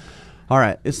time. All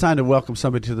right, it's time to welcome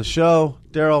somebody to the show.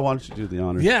 Daryl, why don't you do the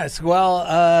honors? Yes,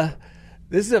 well,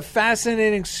 this is a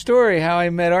fascinating story how I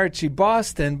met Archie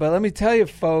Boston, but let me tell you,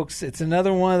 folks, it's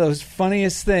another one of those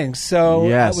funniest things. So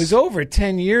it was over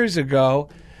 10 years ago.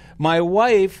 My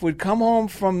wife would come home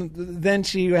then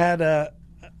she had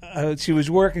she was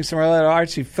working somewhere. I'll let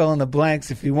Archie fill in the blanks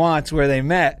if he wants where they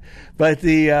met. But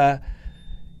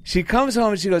she comes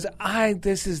home and she goes,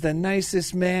 this is the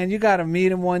nicest man. You got to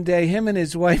meet him one day. Him and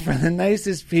his wife are the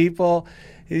nicest people.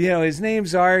 You know, his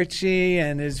name's Archie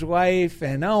and his wife,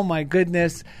 and oh my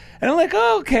goodness. And I'm like,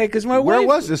 oh, okay, because my wife. Where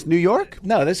was this? New York?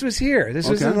 No, this was here. This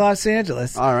was in Los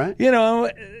Angeles. All right. You know,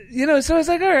 so I was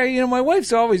like, all right, my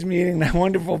wife's always meeting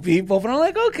wonderful people, but I'm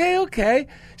like, okay.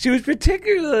 She was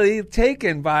particularly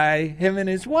taken by him and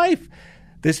his wife,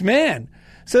 this man.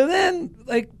 So then,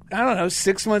 I don't know,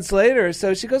 6 months later or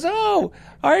so, she goes, oh,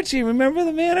 Archie, remember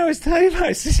the man I was telling you about?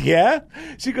 I said, yeah.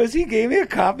 She goes, he gave me a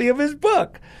copy of his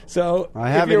book. So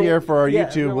I have it here for our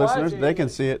YouTube listeners. They can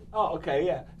see it. Oh, okay,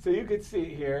 yeah. So you can see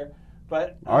it here.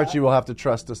 But Archie will have to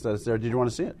trust us that it's there. Did you want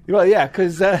to see it? Well, yeah,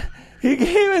 because he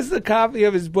gave us the copy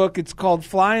of his book. It's called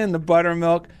Flying the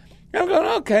Buttermilk. I'm going,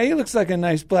 okay, he looks like a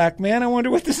nice black man. I wonder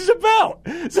what this is about.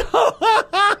 So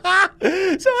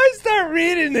I start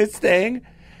reading this thing,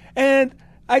 and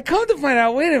I come to find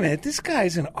out, wait a minute, this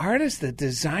guy's an artist, a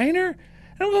designer? And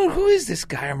I'm going, who is this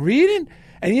guy? I'm reading.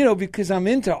 And, because I'm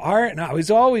into art, and I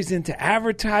was always into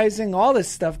advertising, all this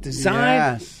stuff,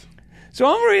 design. Yes. So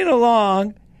I'm reading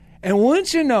along, and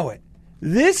wouldn't you know it,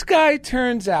 this guy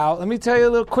turns out, let me tell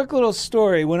you a quick little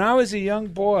story. When I was a young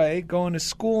boy going to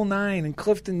School 9 in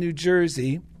Clifton, New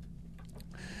Jersey,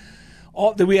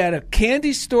 we had a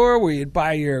candy store where you'd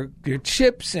buy your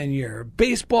chips and your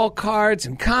baseball cards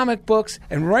and comic books,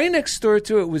 and right next door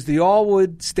to it was the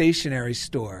Allwood stationery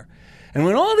store. And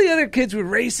when all the other kids would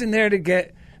race in there to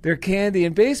get their candy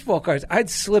and baseball cards, I'd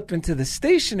slip into the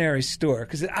stationery store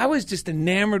because I was just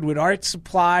enamored with art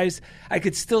supplies. I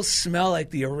could still smell like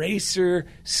the eraser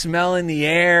smell in the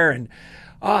air. And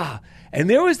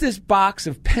there was this box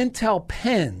of Pentel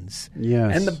pens.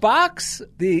 Yes. And the box,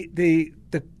 the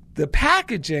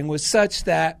packaging was such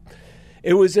that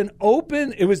it was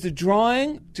the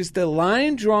drawing, just a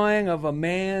line drawing of a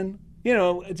man,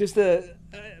 just an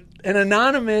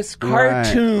anonymous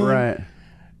cartoon. Right.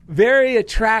 Very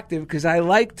attractive because I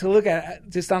like to look at it,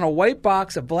 just on a white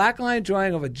box, a black line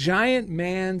drawing of a giant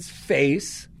man's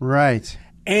face. Right.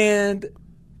 And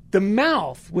the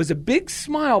mouth was a big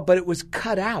smile, but it was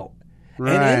cut out.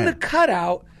 Right. And in the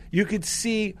cutout, you could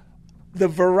see the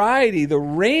variety, the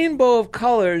rainbow of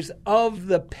colors of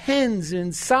the pens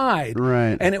inside.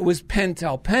 Right. And it was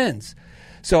Pentel pens.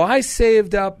 So I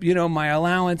saved up, my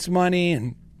allowance money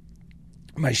and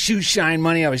my shoe shine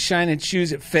money. I was shining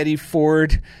shoes at Fetty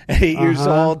Ford at 8 years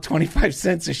old, 25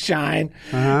 cents a shine,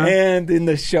 and in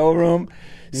the showroom.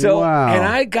 So, wow. And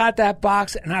I got that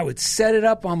box, and I would set it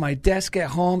up on my desk at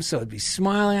home so I'd be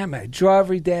smiling at me. I'd draw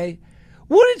every day.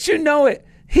 Wouldn't you know it?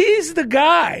 He's the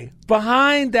guy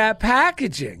behind that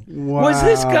packaging. Wow. Was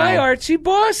this guy Archie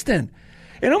Boston?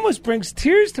 It almost brings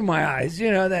tears to my eyes,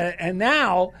 and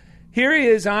now here he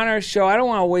is on our show. I don't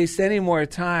want to waste any more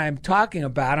time talking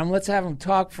about him. Let's have him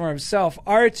talk for himself.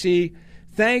 Archie,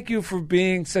 thank you for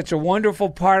being such a wonderful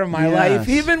part of my life,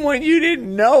 even when you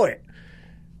didn't know it.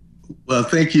 Well,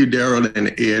 thank you, Daryl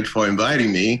and Ed, for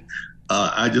inviting me.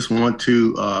 I just want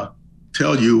to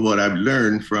tell you what I've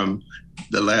learned from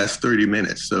the last 30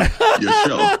 minutes of your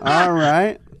show. All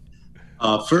right.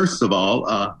 First of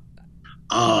all,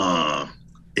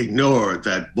 ignore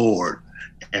that board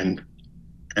and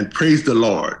praise the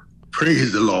Lord.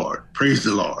 Praise the Lord. Praise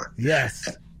the Lord. Yes.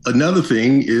 Another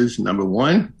thing is, number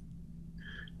one,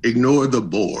 ignore the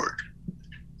board.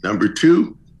 Number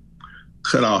 2,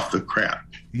 cut off the crap.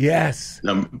 Yes.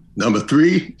 Number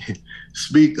 3,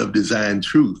 speak of design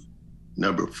truth.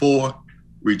 Number 4,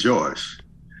 rejoice.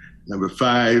 Number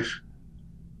 5,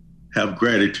 have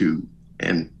gratitude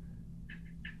and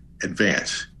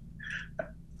advance.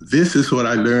 This is what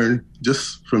I learned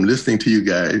just from listening to you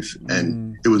guys,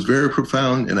 and it was very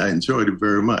profound, and I enjoyed it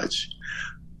very much.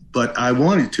 But I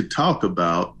wanted to talk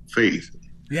about faith.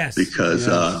 Yes. Because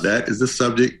that is the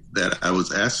subject that I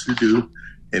was asked to do,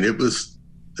 and it was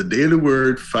the Day of the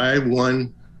Word,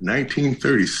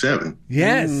 5/1/1937.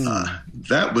 Yes.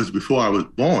 That was before I was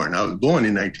born. I was born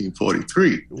in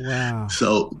 1943. Wow.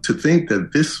 So to think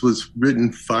that this was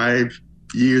written 5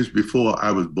 years before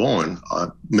I was born,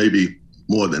 maybe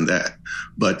more than that.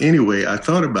 But anyway, I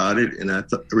thought about it, and I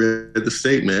read the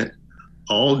statement,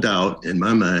 all doubt in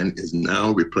my mind is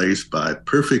now replaced by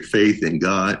perfect faith in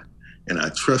God, and I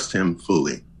trust him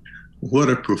fully. What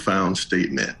a profound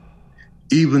statement,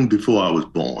 even before I was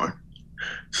born.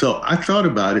 So I thought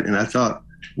about it, and I thought,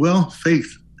 well,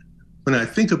 faith, when I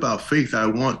think about faith, I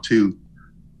want to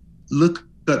look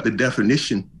at the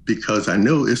definition, because I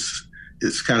know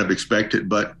it's kind of expected,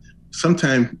 but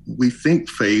sometimes we think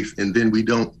faith and then we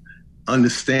don't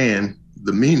understand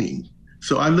the meaning.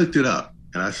 So I looked it up,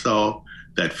 and I saw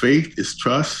that faith is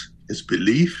trust, is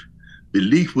belief.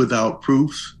 Belief without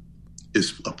proofs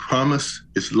is a promise,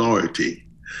 is loyalty.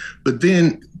 But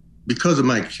then, because of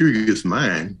my curious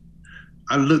mind,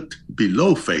 I looked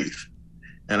below faith,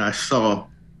 and I saw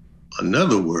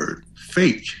another word,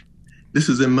 fake. This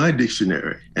is in my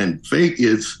dictionary, and fake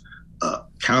is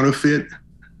counterfeit,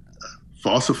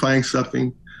 falsifying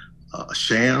something, a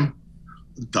sham,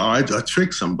 dodge, or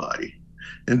trick somebody.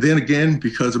 And then again,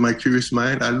 because of my curious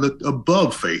mind, I looked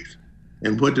above faith.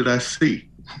 And what did I see?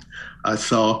 I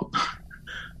saw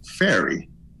fairy,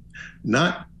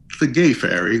 not the gay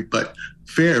fairy, but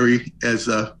fairy as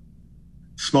a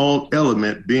small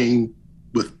element being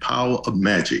with power of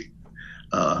magic.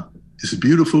 It's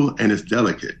beautiful and it's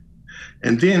delicate.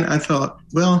 And then I thought,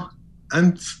 well,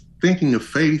 I'm thinking of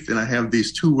faith, and I have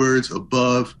these 2 words,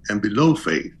 above and below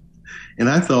faith. And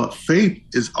I thought faith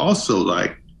is also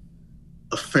like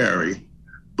a fairy,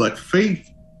 but faith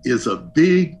is a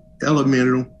big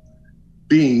elemental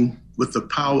being with the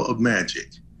power of magic.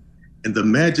 And the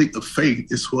magic of faith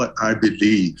is what I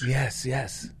believe. Yes,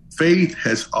 yes. Faith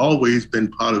has always been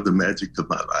part of the magic of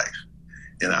my life.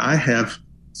 And I have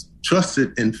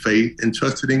trusted in faith and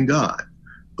trusted in God.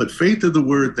 But faith is the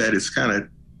word that is kind of,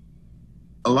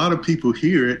 a lot of people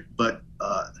hear it, but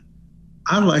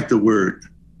I like the word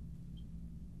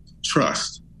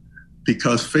trust,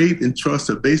 because faith and trust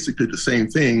are basically the same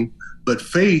thing, but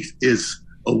faith is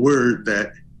a word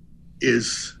that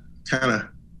is kind of,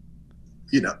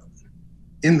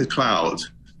 in the clouds,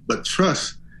 but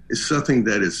trust is something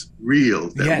that is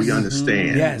real, that we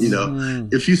understand. Yes.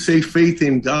 If you say faith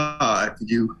in God,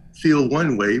 you feel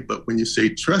one way, but when you say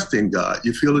trust in God,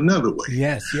 you feel another way.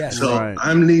 Yes, yes. So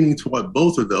I'm leaning toward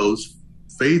both of those,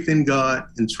 faith in God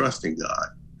and trust in God.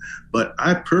 But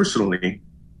I personally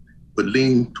would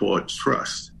lean toward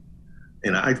trust.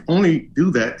 And I only do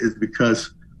that is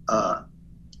because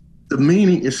the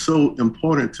meaning is so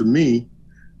important to me.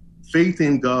 Faith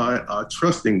in God or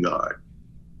trust in God.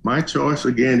 My choice,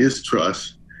 again, is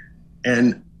trust.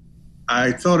 And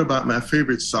I thought about my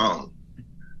favorite song.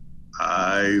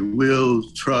 I will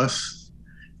trust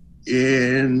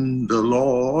in the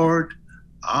Lord.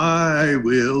 I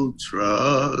will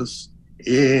trust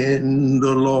in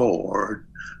the Lord.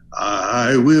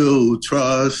 I will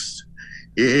trust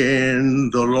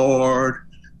in the Lord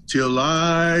till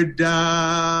I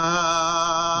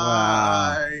die.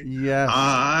 Wow. Yes.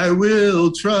 I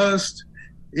will trust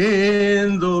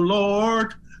in the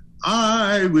Lord.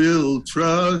 I will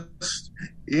trust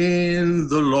in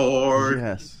the Lord.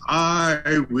 Yes.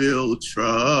 I will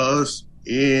trust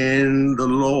in the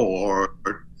Lord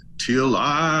till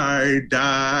I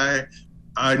die.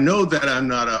 I know that I'm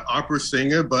not an opera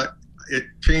singer, but it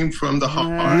came from the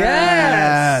heart.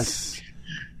 Yes.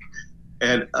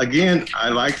 And again, I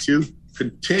like to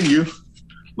continue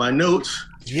my notes.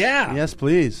 Yeah. Yes,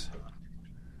 please.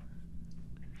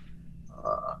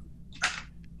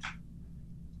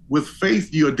 With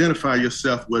faith, you identify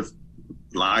yourself with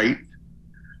light,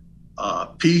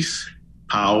 peace,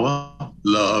 power,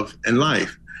 love, and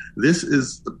life. This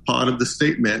is the part of the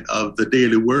statement of the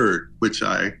Daily Word, which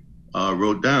I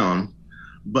wrote down.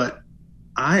 But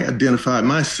I identify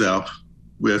myself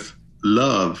with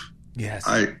love, Yes.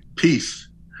 peace,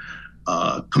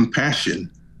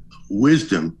 compassion,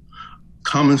 wisdom,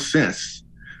 common sense.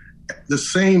 The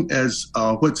same as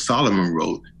what Solomon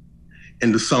wrote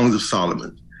in the Songs of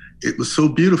Solomon. it was so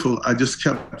beautiful. I just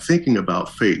kept thinking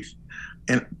about faith.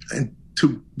 And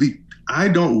I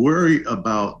don't worry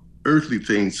about earthly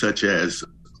things such as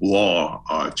war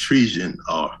or treason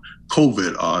or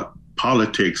COVID or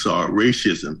politics or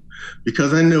racism,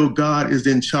 because I know God is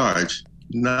in charge,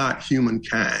 not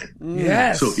humankind.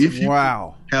 Yes. So if you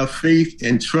have faith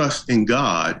and trust in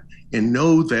God and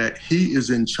know that He is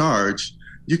in charge,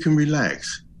 you can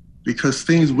relax, because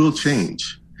things will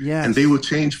change. Yes. And they will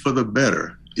change for the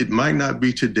better. It might not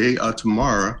be today or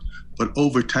tomorrow, but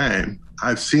over time,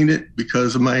 I've seen it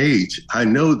because of my age. I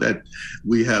know that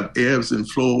we have ebbs and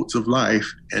flows of life.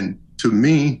 And to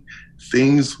me,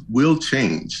 things will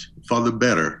change for the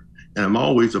better. And I'm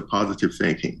always a positive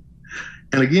thinking.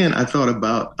 And again, I thought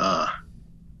about,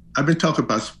 I've been talking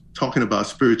about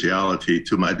spirituality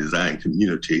to my design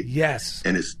community. Yes.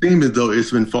 And it seems as though it's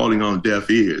been falling on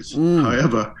deaf ears.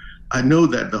 However, I know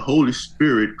that the Holy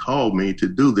Spirit called me to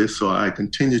do this, so I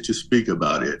continue to speak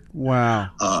about it. Wow.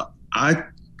 I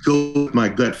go with my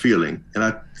gut feeling, and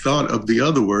I thought of the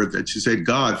other word that you said,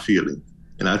 God feeling.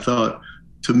 And I thought,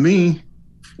 to me,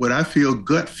 what I feel,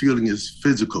 gut feeling is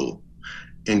physical,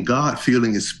 and God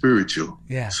feeling is spiritual.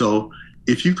 Yeah. So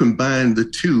if you combine the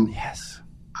two, Yes.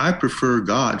 I prefer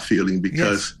God feeling,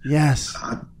 because Yes.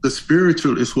 the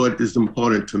spiritual is what is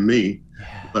important to me.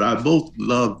 Yeah. But I both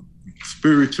love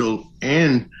spiritual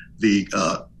and the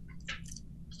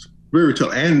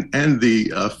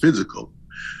physical.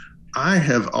 I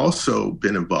have also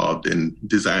been involved in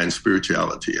design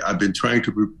spirituality. I've been trying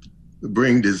to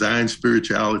bring design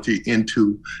spirituality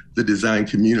into the design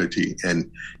community, and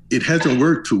it hasn't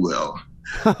worked too well.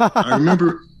 I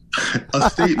remember a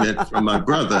statement from my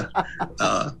brother,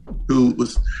 who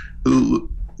was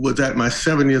at my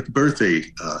 70th birthday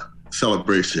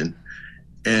celebration.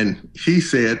 And he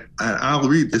said, and I'll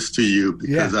read this to you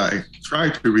because I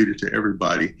try to read it to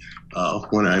everybody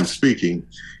when I'm speaking.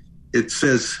 It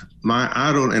says, my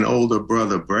idol and older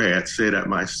brother, Brad, said at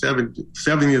my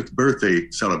 70th birthday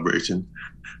celebration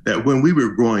that when we were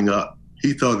growing up,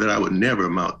 he thought that I would never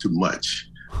amount to much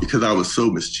because I was so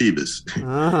mischievous.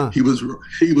 He was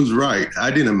right.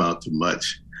 I didn't amount to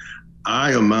much.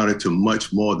 I amounted to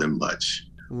much more than much.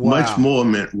 Wow. Much more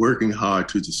meant working hard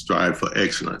to strive for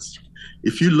excellence.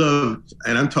 If you love,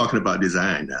 and I'm talking about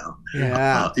design now.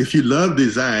 Yeah. If you love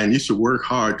design, you should work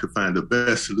hard to find the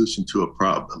best solution to a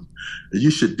problem. You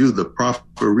should do the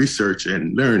proper research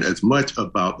and learn as much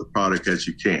about the product as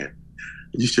you can.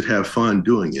 You should have fun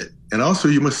doing it. And also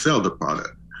you must sell the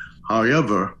product.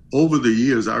 However, over the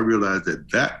years, I realized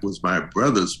that was my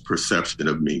brother's perception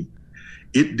of me.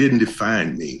 It didn't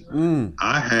define me.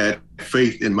 I had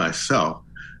faith in myself.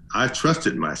 I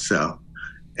trusted myself.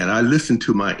 And I listened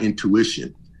to my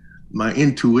intuition. My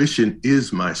intuition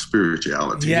is my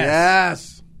spirituality.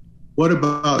 Yes. What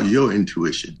about your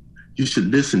intuition? You should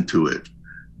listen to it.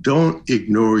 Don't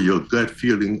ignore your gut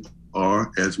feeling,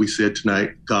 or, as we said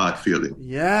tonight, God feeling.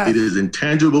 Yes. It is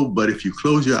intangible, but if you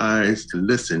close your eyes and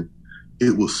listen,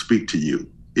 it will speak to you.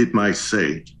 It might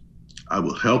say, I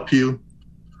will help you,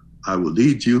 I will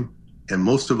lead you, and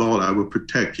most of all, I will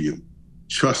protect you.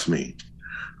 Trust me.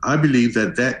 I believe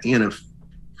that inner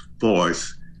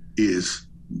voice is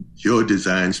your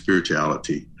design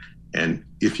spirituality. And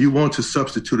if you want to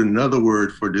substitute another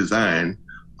word for design,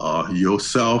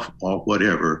 yourself or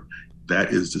whatever,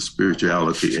 that is the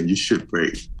spirituality, and you should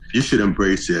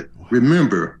embrace it.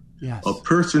 Remember, a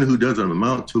person who doesn't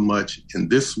amount to much in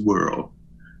this world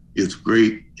is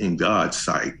great in God's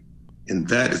sight, and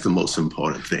that is the most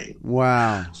important thing.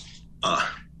 Wow.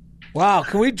 Wow,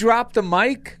 can we drop the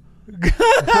mic?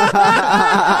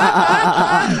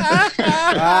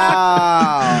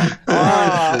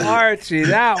 Wow. Archie,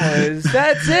 that's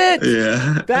it.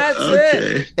 Yeah. That's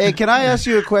it. Hey, can I ask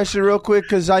you a question real quick?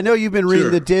 Because I know you've been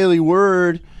reading the Daily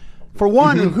Word. For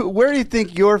one, where do you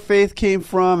think your faith came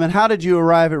from, and how did you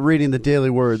arrive at reading the Daily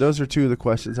Word? Those are two of the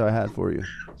questions I had for you.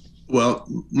 Well,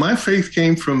 my faith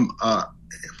came from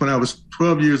when I was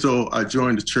 12 years old. I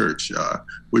joined a church,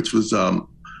 which was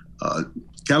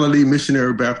Galilee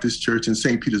Missionary Baptist Church in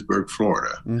St. Petersburg,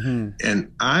 Florida.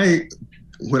 And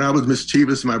when I was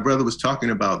mischievous, my brother was talking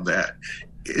about that.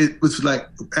 It was like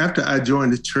after I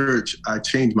joined the church, I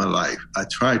changed my life. I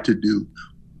tried to do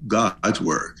God's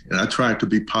work, and I tried to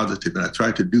be positive, and I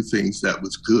tried to do things that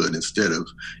was good instead of,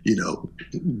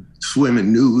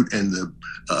 swimming nude in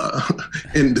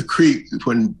the creek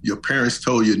when your parents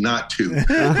told you not to.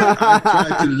 I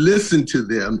tried to listen to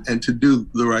them and to do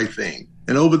the right thing.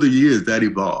 And over the years, that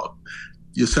evolved.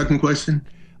 Your second question?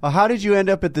 How did you end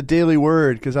up at the Daily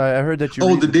Word? Because I heard that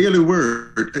you. The Daily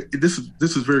Word. This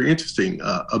is very interesting.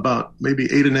 About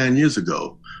maybe 8 or 9 years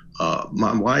ago,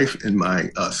 my wife and my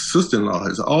sister-in-law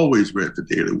has always read the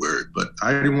Daily Word, but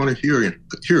I didn't want to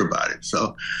hear about it.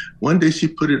 So one day she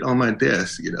put it on my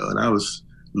desk, and I was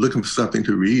looking for something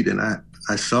to read, and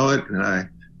I saw it, and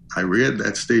I read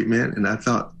that statement, and I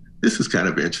thought, this is kind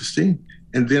of interesting.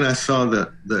 And then I saw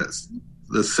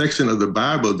the section of the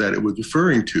Bible that it was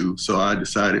referring to, so I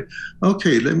decided,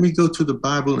 okay, let me go to the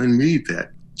Bible and read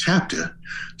that chapter.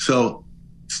 So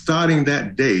starting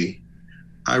that day,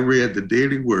 I read the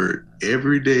Daily Word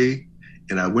every day,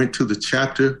 and I went to the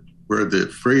chapter where the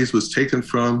phrase was taken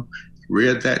from,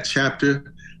 read that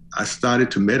chapter. I started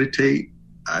to meditate.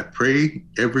 I pray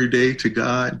every day to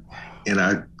God,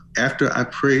 and after I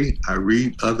pray, I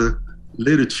read other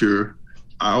literature.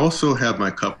 I also have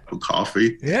my cup of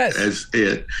coffee, yes, as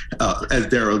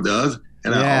Daryl does,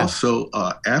 and I also,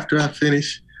 after I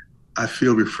finish, I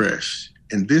feel refreshed.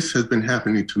 And this has been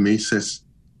happening to me since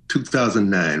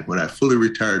 2009, when I fully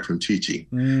retired from teaching.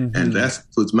 Mm-hmm. And that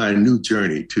was my new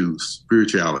journey to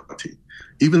spirituality.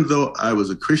 Even though I was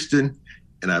a Christian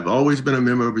and I've always been a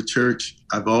member of a church,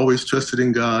 I've always trusted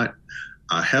in God.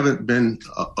 I haven't been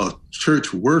a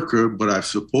church worker, but I've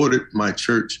supported my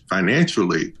church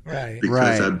financially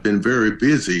because I've been very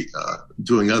busy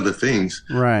doing other things.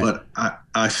 Right. But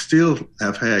I still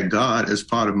have had God as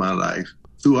part of my life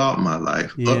throughout my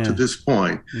life up to this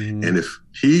point. Mm-hmm. And if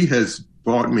he has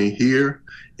brought me here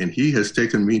and he has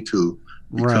taken me to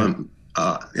become,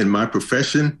 in my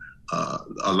profession,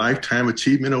 a Lifetime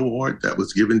Achievement Award that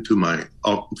was given to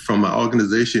from my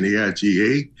organization,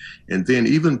 AIGA. And then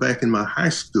even back in my high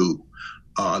school,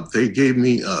 they gave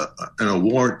me an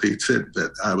award. They said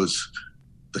that I was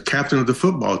the captain of the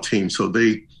football team. So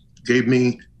they gave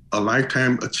me a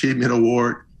Lifetime Achievement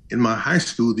Award in my high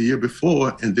school the year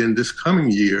before. And then this coming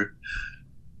year,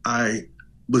 I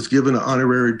was given an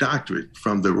honorary doctorate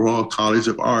from the Royal College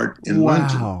of Art in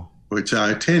London, which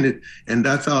I attended. And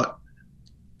I thought,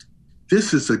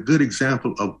 this is a good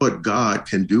example of what God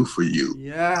can do for you.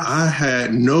 Yeah. I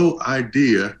had no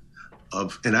idea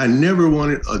and I never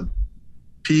wanted a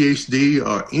PhD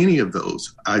or any of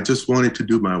those. I just wanted to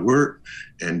do my work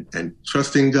and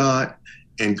trust in God.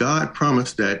 And God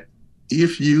promised that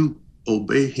if you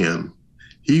obey him,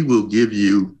 he will give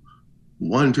you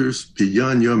wonders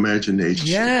beyond your imagination.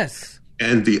 Yes.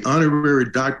 And the honorary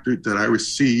doctorate that I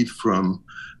received from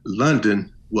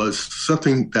London was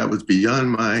something that was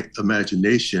beyond my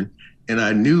imagination. And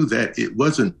I knew that it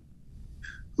wasn't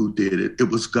who did it. It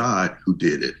was God who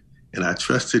did it. And I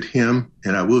trusted him,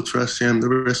 and I will trust him the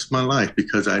rest of my life,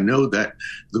 because I know that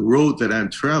the road that I'm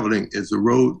traveling is the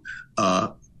road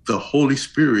the Holy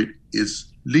Spirit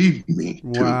is leading me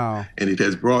to. And it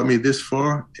has brought me this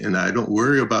far, and I don't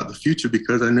worry about the future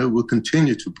because I know it will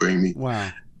continue to bring me.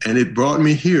 And it brought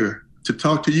me here to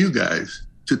talk to you guys,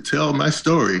 to tell my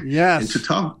story, and to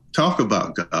talk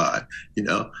about God.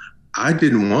 I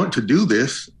didn't want to do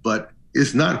this, but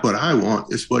it's not what I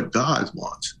want, it's what God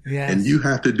wants. And you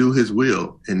have to do his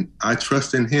will. And I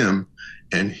trust in him,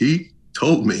 and he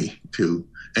told me to.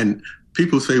 And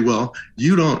people say, well,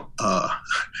 you don't,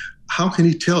 how can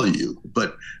he tell you?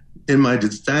 But in my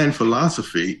design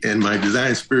philosophy and my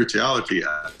design spirituality,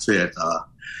 I said,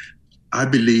 I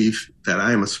believe that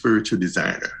I am a spiritual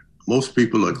designer. Most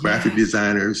people are graphic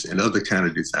designers and other kind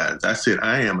of designers. I said,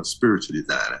 I am a spiritual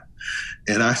designer.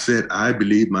 And I said, I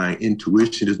believe my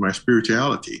intuition is my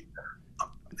spirituality,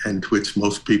 and which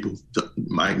most people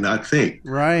might not think.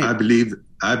 I believe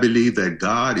that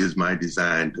God is my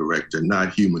design director,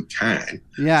 not humankind.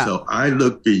 So I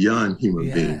look beyond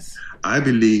human beings. I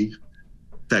believe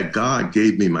that God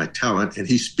gave me my talent, and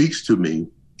he speaks to me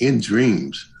in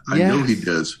dreams. I know he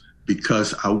does,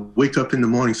 because I wake up in the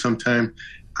morning sometime,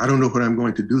 I don't know what I'm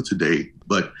going to do today,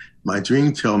 but my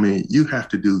dreams tell me, you have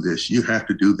to do this, you have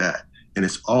to do that. And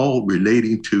it's all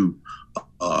relating to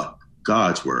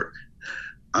God's work.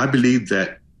 I believe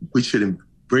that we should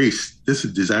embrace, this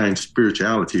is design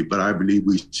spirituality, but I believe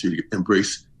we should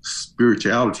embrace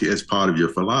spirituality as part of your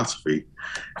philosophy.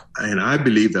 And I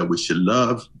believe that we should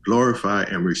love, glorify,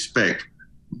 and respect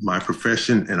my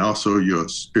profession and also your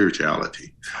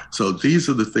spirituality. So these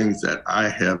are the things that I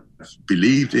have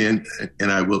believed in,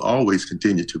 and I will always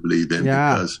continue to believe in,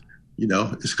 because,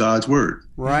 it's God's word.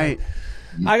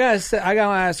 I gotta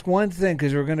ask one thing,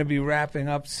 because we're going to be wrapping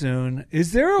up soon.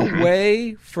 Is there a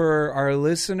way for our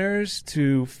listeners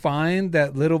to find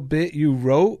that little bit you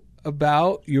wrote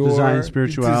about your design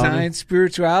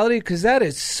spirituality? Because that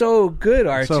is so good,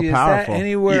 Archie. So is that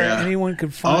anywhere anyone can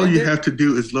find it? All you have to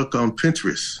do is look on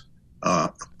Pinterest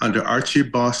under Archie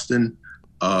Boston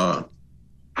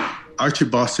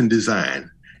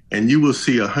Design, and you will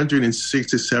see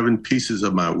 167 pieces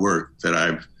of my work that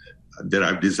I've that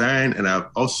I've designed and I've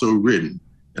also written.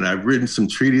 And I've written some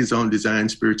treatises on design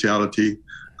spirituality.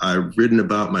 I've written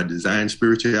about my design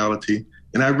spirituality,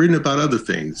 and I've written about other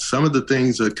things. Some of the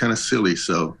things are kind of silly,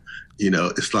 so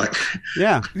it's like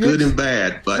good and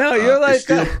bad. But no, you're like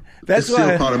it's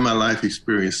still part of my life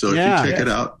experience. So if you check it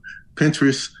out,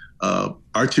 Pinterest,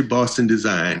 Archie Boston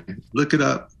Design, look it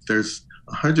up. There's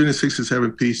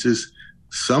 167 pieces.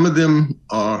 Some of them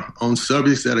are on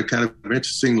subjects that are kind of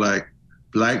interesting, like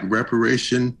Black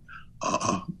reparation,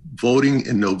 voting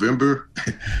in November,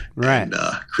 right? And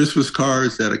Christmas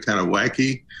cards that are kind of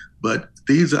wacky. But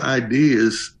these are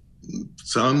ideas.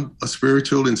 Some are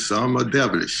spiritual and some are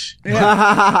devilish.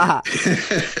 Yeah.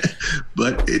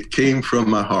 But it came from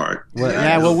my heart.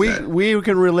 Well, we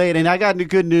can relate. And I got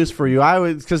good news for you.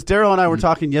 Because Daryl and I were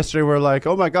talking yesterday. We're like,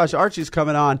 oh my gosh, Archie's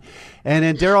coming on. And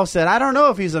then Daryl said, I don't know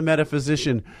if he's a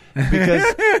metaphysician.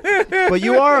 But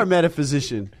you are a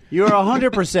metaphysician. You're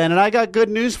 100%. And I got good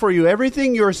news for you.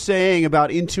 Everything you're saying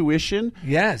about intuition,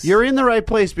 yes, you're in the right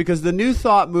place, because the New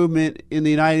Thought movement in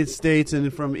the United States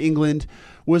and from England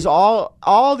was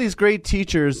all these great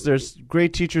teachers. There's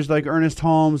great teachers like Ernest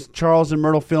Holmes, Charles and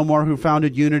Myrtle Fillmore, who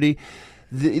founded Unity.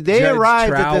 They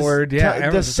arrived Troward,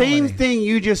 at the same thing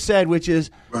you just said, which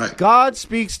is God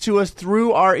speaks to us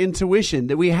through our intuition,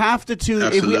 that we have to tune.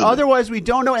 Otherwise we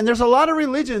don't know. And there's a lot of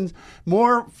religions,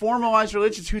 more formalized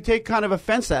religions, who take kind of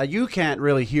offense to that. You can't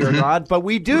really hear God, but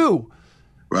we do.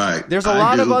 Right. There's a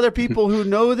lot of other people who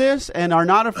know this and are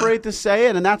not afraid to say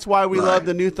it, and that's why we love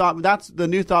the New Thought. That's the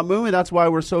New Thought movement. That's why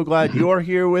we're so glad you're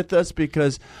here with us,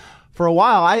 because for a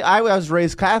while I was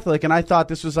raised Catholic, and I thought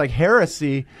this was like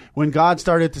heresy when God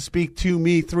started to speak to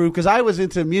me through, because I was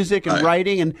into music and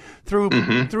writing, and through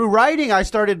writing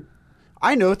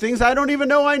I know things I don't even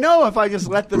know I know if I just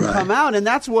let them come out, and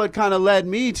that's what kind of led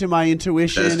me to my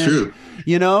intuition. That's true.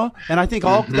 And I think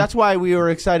that's why we were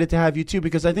excited to have you too,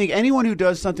 because I think anyone who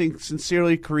does something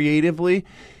sincerely, creatively,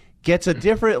 gets a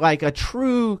different, like a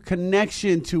true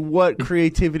connection to what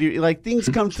creativity, like things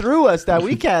come through us that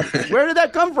we can't. Where did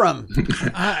that come from?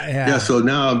 So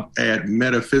now I add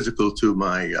metaphysical to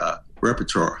my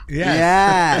repertoire.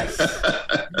 Yes. The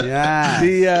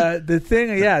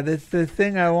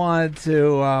thing I wanted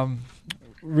to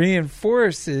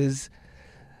reinforce is,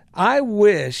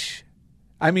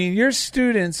 your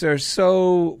students are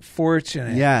so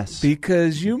fortunate. Yes.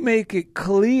 Because you make it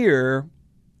clear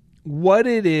what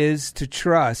it is to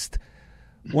trust.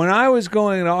 When I was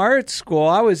going to art school,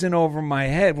 I was in over my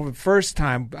head. Well, the first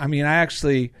time, I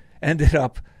actually ended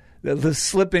up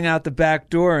slipping out the back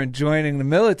door and joining the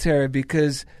military,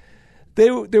 because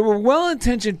there were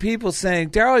well-intentioned people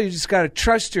saying, Daryl, you just got to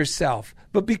trust yourself.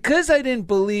 But because I didn't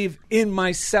believe in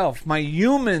myself, my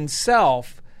human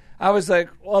self, I was like,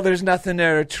 well, there's nothing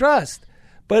there to trust.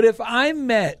 But if I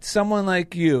met someone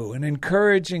like you, an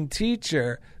encouraging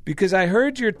teacher, because I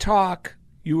heard your talk,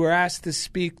 you were asked to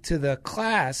speak to the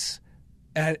class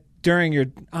during your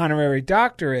honorary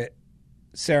doctorate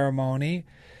ceremony,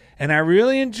 and I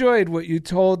really enjoyed what you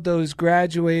told those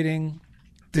graduating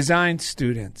design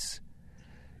students.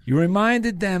 You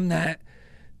reminded them that,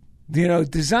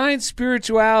 design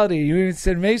spirituality, you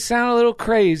said, may sound a little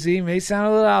crazy, may sound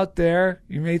a little out there.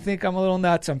 You may think I'm a little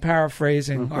nuts. I'm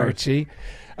paraphrasing Archie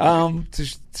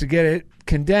to get it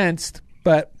condensed,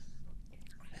 but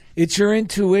it's your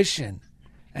intuition,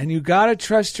 and you got to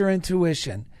trust your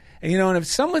intuition. And, and if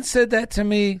someone said that to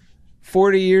me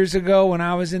 40 years ago when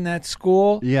I was in that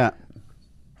school,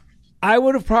 I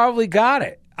would have probably got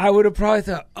it. I would have probably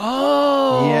thought,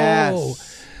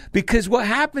 yes. Because what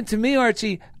happened to me,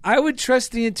 Archie, I would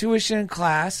trust the intuition in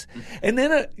class. And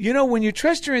then, when you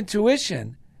trust your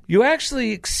intuition, you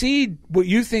actually exceed what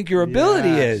you think your ability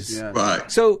is. Yes. Right.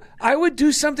 So I would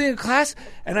do something in class,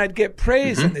 and I'd get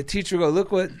praise, and the teacher would go,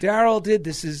 look what Daryl did.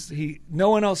 No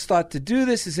one else thought to do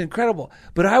this. Is incredible.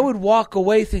 But I would walk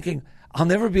away thinking, I'll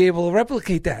never be able to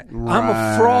replicate that. Right. I'm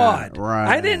a fraud.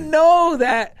 Right. I didn't know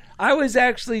that. I was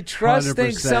actually trusting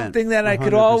 100%, something that I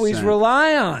could always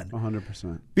rely on.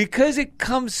 100%. Because it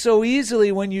comes so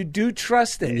easily when you do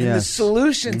trust it. Yes. And the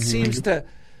solution seems to,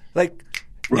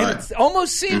 it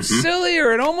almost seems silly,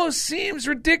 or it almost seems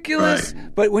ridiculous.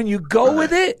 Right. But when you go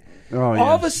with it, all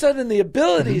of a sudden the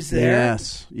ability's there.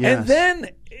 Yes. And then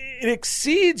it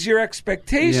exceeds your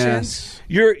expectations.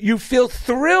 You feel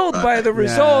thrilled by the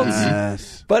results.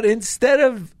 Yes. But instead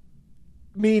of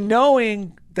me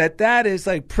knowing that is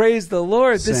like, praise the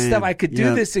Lord, this stuff, I could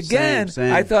do this again.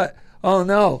 Same. I thought, oh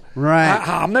no, Right.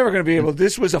 I'm never going to be able.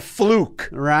 This was a fluke.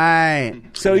 Right.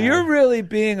 So you're really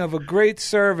being of a great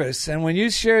service. And when you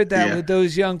shared that with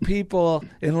those young people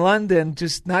in London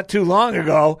just not too long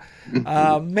ago,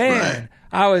 man, Right.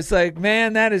 I was like,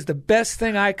 man, that is the best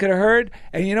thing I could have heard.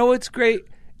 And you know what's great?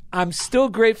 I'm still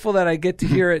grateful that I get to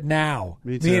hear it now.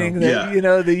 Me too. Meaning that,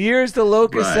 Yeah. the years the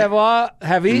locusts Right.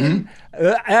 have eaten,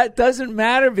 that doesn't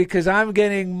matter because I'm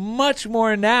getting much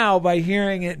more now by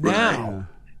hearing it now.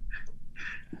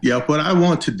 Yeah, what I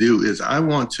want to do is I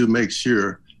want to make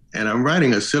sure, and I'm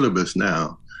writing a syllabus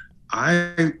now,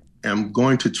 I am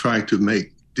going to try to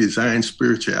make design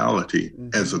spirituality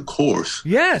as a course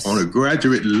Yes. on a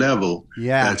graduate level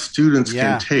Yeah. that students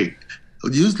Yeah. can take.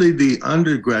 Usually the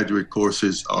undergraduate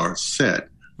courses are set,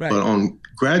 Right. but on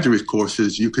graduate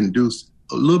courses, you can do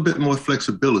a little bit more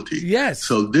flexibility. Yes.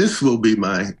 So this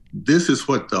is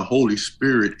what the Holy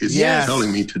Spirit is Yes.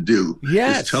 telling me to do.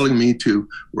 Yes. It's telling me to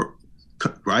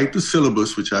write the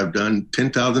syllabus, which I've done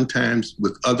 10,000 times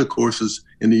with other courses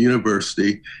in the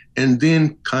university, and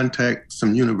then contact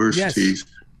some universities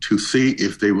to see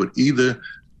if they would either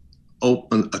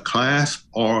open a class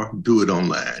or do it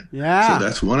online. Yeah. So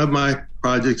that's one of my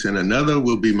projects, and another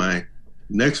will be my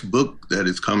next book that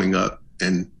is coming up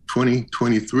in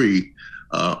 2023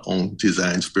 on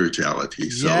design spirituality.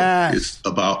 So Yes. it's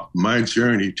about my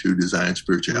journey to design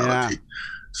spirituality.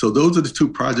 So those are the two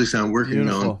projects I'm working on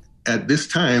Beautiful. at this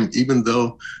time, even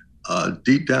though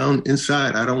deep down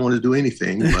inside, I don't want to do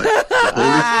anything, but the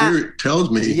Holy Spirit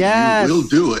tells me Yes. you will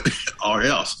do it or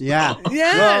else. Yeah.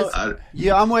 Yes. Well,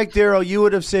 I'm like Daryl. You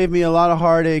would have saved me a lot of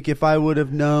heartache if I would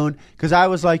have known, because I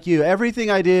was like you. Everything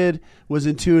I did was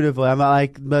intuitively. I'm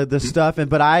like the stuff,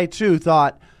 but I too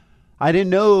thought I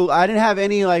didn't know. I didn't have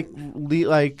any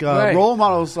Right. role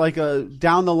models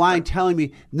down the line telling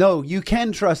me, no, you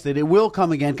can trust it. It will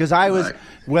come again. Because I was, Right.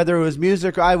 whether it was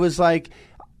music, I was like,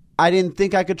 I didn't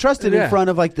think I could trust it in Yeah.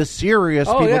 front of like the serious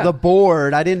Oh, people, yeah. the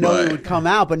board. I didn't know it Right. would come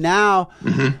out, but now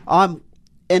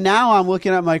now I'm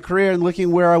looking at my career and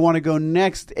looking where I want to go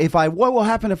next. What will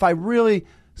happen if I really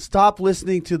stop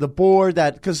listening to the board?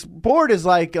 Because board is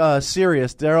like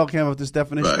serious. Daryl came up with this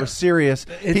definition for Right. serious.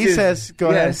 He It's says, "Go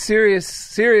ahead."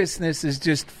 Seriousness is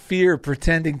just fear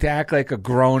pretending to act like a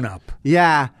grown up.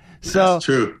 Yeah. So That's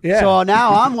true. Yeah. So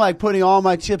now I'm like putting all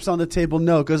my chips on the table.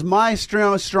 No, because my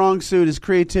strong suit is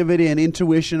creativity and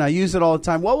intuition. I use it all the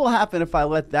time. What will happen if I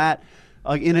let that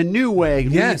in a new way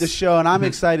lead Yes. the show? And I'm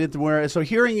excited to wear it. So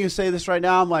hearing you say this right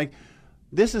now, I'm like,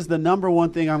 this is the number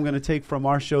one thing I'm going to take from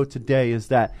our show today is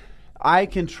that I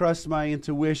can trust my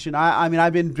intuition. I mean,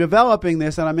 I've been developing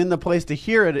this, and I'm in the place to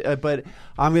hear it, but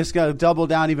I'm just going to double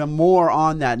down even more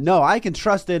on that. No, I can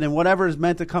trust it, and whatever is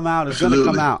meant to come out is going to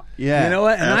come out. Yeah. You know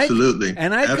what? Absolutely.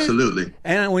 Absolutely.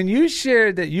 And when you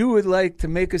shared that you would like to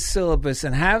make a syllabus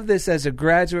and have this as a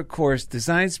graduate course,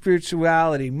 Design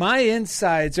Spirituality, my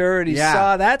insides already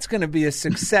saw that's going to be a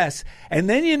success. And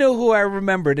then you know who I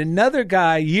remembered? Another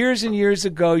guy years and years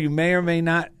ago, you may or may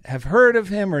not have heard of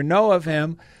him or know of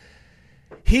him.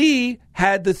 He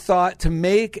had the thought to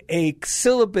make a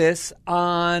syllabus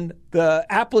on the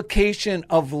application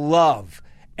of love.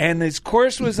 And his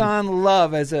course was on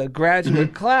love as a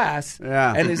graduate class.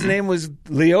 Yeah. And his name was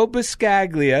Leo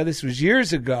Buscaglia. This was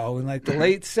years ago in like the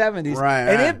late 70s. Right,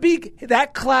 And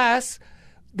that class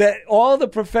that all the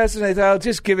professors, they thought, I'll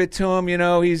just give it to him. You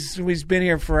know, he's been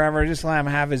here forever. Just let him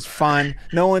have his fun.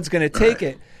 No one's going to take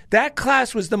it. That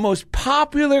class was the most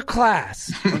popular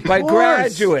class by course.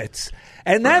 graduates.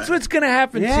 And that's what's going to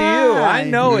happen to you. I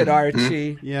know it,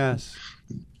 Archie. Yes.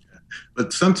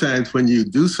 But sometimes when you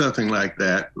do something like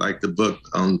that, like the book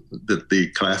on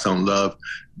the class on love,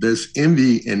 there's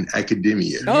envy in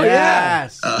academia. Oh,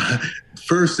 Yes.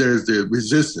 First, there's the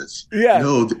resistance. Yeah.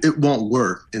 No, it won't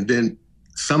work. And then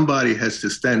somebody has to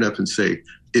stand up and say,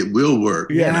 it will work,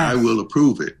 Yes. and I will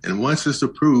approve it. And once it's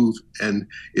approved and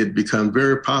it becomes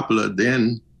very popular,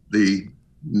 then the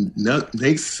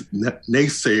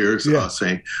naysayers are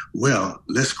saying, well,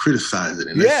 let's criticize it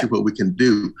and let's see what we can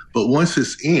do. But once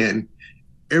it's in,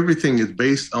 everything is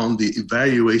based on the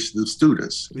evaluation of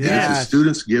students. Yes. And if the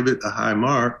students give it a high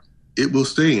mark, it will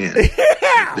stay in. If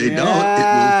they don't,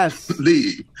 Yes. it will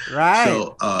leave. Right.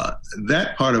 So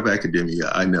that part of academia,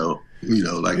 I know,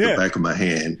 like the back of my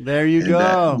hand. There you and go.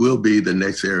 That will be the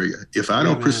next area. If I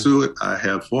don't pursue it, I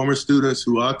have former students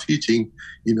who are teaching,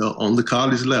 on the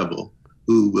college level,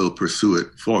 who will pursue it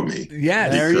for me.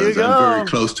 Yes. There you Because go. I'm very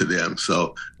close to them.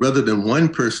 So rather than one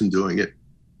person doing it,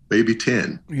 maybe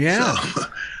 10. Yeah. So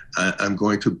I'm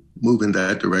going to move in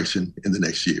that direction in the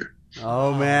next year.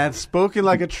 Oh, man. Spoken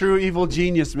like a true evil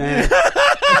genius, man.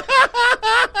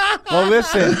 Well,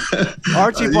 listen,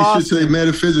 Archie You Boston. should say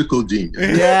metaphysical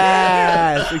genius.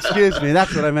 Yes, excuse me.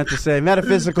 That's what I meant to say.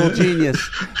 Metaphysical genius.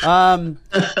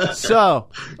 So,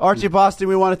 Archie Boston,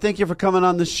 we want to thank you for coming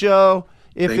on the show.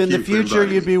 If Thank in the you for future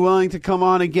inviting you'd me. be willing to come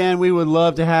on again, we would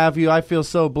love to have you. I feel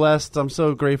so blessed. I'm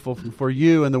so grateful for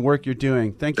you and the work you're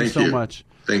doing. Thank you so much.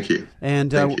 Thank you. And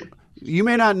Thank you. you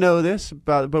may not know this,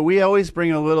 but we always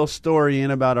bring a little story in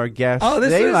about our guests.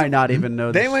 They might not even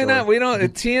know this They might story. not. We don't.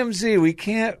 At TMZ, we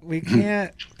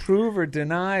can't prove or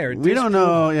deny or. We don't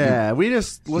know. Yeah, we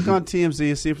just look on TMZ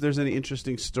to see if there's any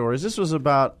interesting stories. This was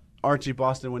about Archie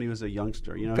Boston when he was a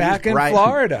youngster. You know, Back he was in bright.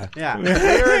 Florida. Yeah, we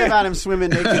heard about him swimming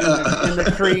naked in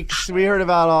the creeks. We heard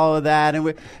about all of that,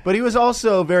 but he was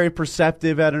also very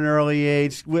perceptive at an early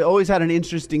age. We always had an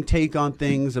interesting take on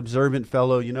things. Observant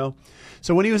fellow, you know.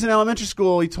 So when he was in elementary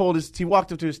school, he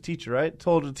walked up to his teacher, right?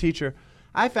 Told the teacher,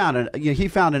 he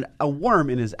found a worm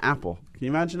in his apple. Can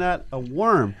you imagine that? A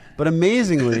worm. But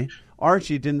amazingly,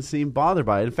 Archie didn't seem bothered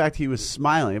by it. In fact, he was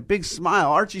smiling, a big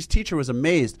smile. Archie's teacher was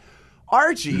amazed.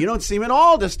 Archie, you don't seem at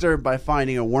all disturbed by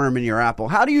finding a worm in your apple.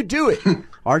 How do you do it?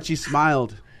 Archie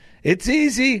smiled. It's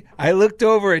easy. I looked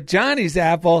over at Johnny's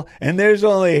apple, and there's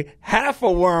only half a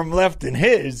worm left in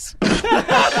his.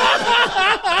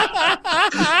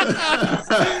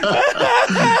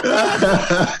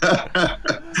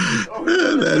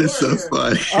 That is so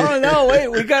funny. Oh, no, wait.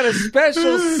 We got a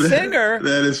special singer.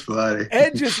 That is funny.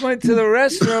 Ed just went to the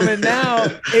restroom, and now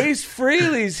Ace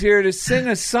Frehley's here to sing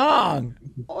a song.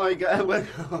 Oh my God!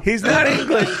 He's not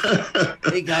English.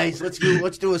 Hey guys, let's do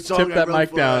a song. Tip that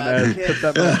mic down, Ed. Tip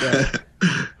that mic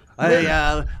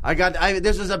down.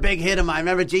 This was a big hit of mine.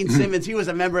 Remember Gene Simmons? He was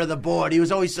a member of the board. He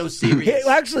was always so serious.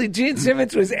 Actually, Gene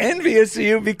Simmons was envious of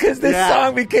you because this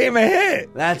song became a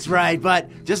hit. That's right.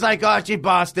 But just like Archie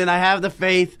Boston, I have the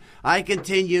faith. I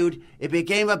continued. It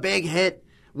became a big hit.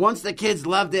 Once the kids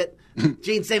loved it,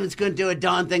 Gene Simmons couldn't do a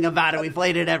darn thing about it. We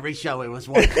played it every show. It was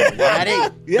wonderful. Ready?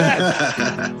 Yes.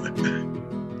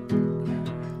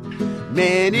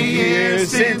 Many years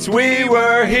Since we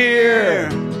were here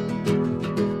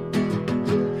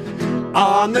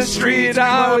on the streets,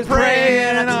 I was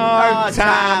praying our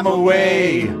time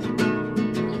away.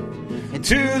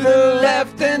 To the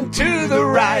left and to the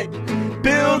right,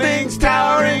 buildings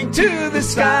towering to the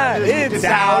sky. It's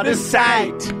out of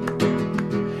sight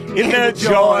in the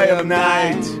joy of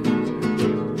night.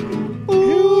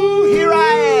 Ooh, here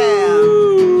I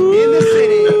am in the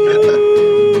city.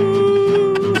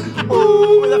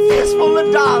 Ooh, with a fistful of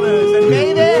dollars. And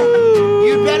baby,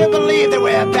 you better believe that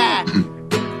we're back.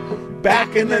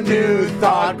 Back in the New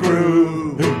Thought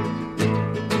groove.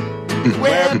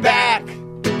 We're back.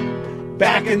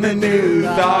 Back in the New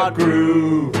Thought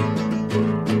groove.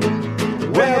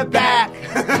 We're back.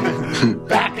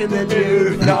 Back in the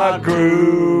New Thought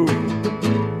groove.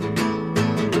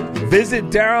 Visit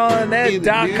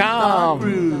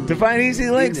DarylAndEd.com to find easy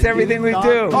links to everything we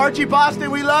do. Archie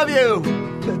Boston, we love you.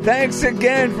 Thanks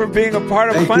again for being a part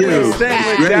of Thank Funniest you. Thing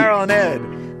with Great. Daryl and Ed.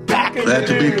 Back in Glad the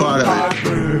to be New part of Thought it.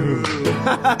 groove.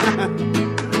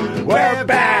 We're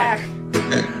back.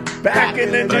 Back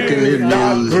in the Back in New the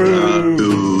Thought news, groove.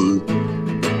 dude.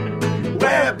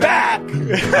 We're back. Back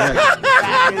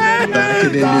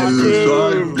in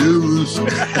the news,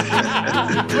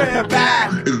 We're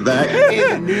back. back In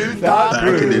the New Thought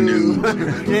Back in the news.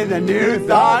 In the New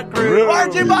Thought groove.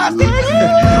 Archie Boston.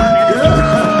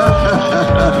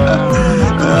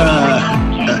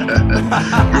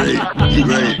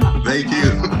 Great. Thank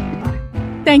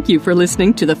you. Thank you for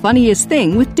listening to The Funniest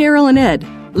Thing with Daryl and Ed.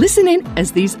 Listen in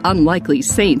as these unlikely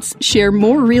saints share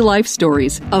more real-life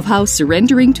stories of how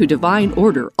surrendering to divine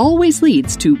order always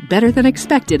leads to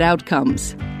better-than-expected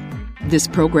outcomes. This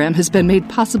program has been made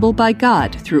possible by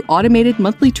God through automated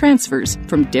monthly transfers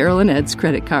from Daryl and Ed's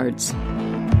credit cards.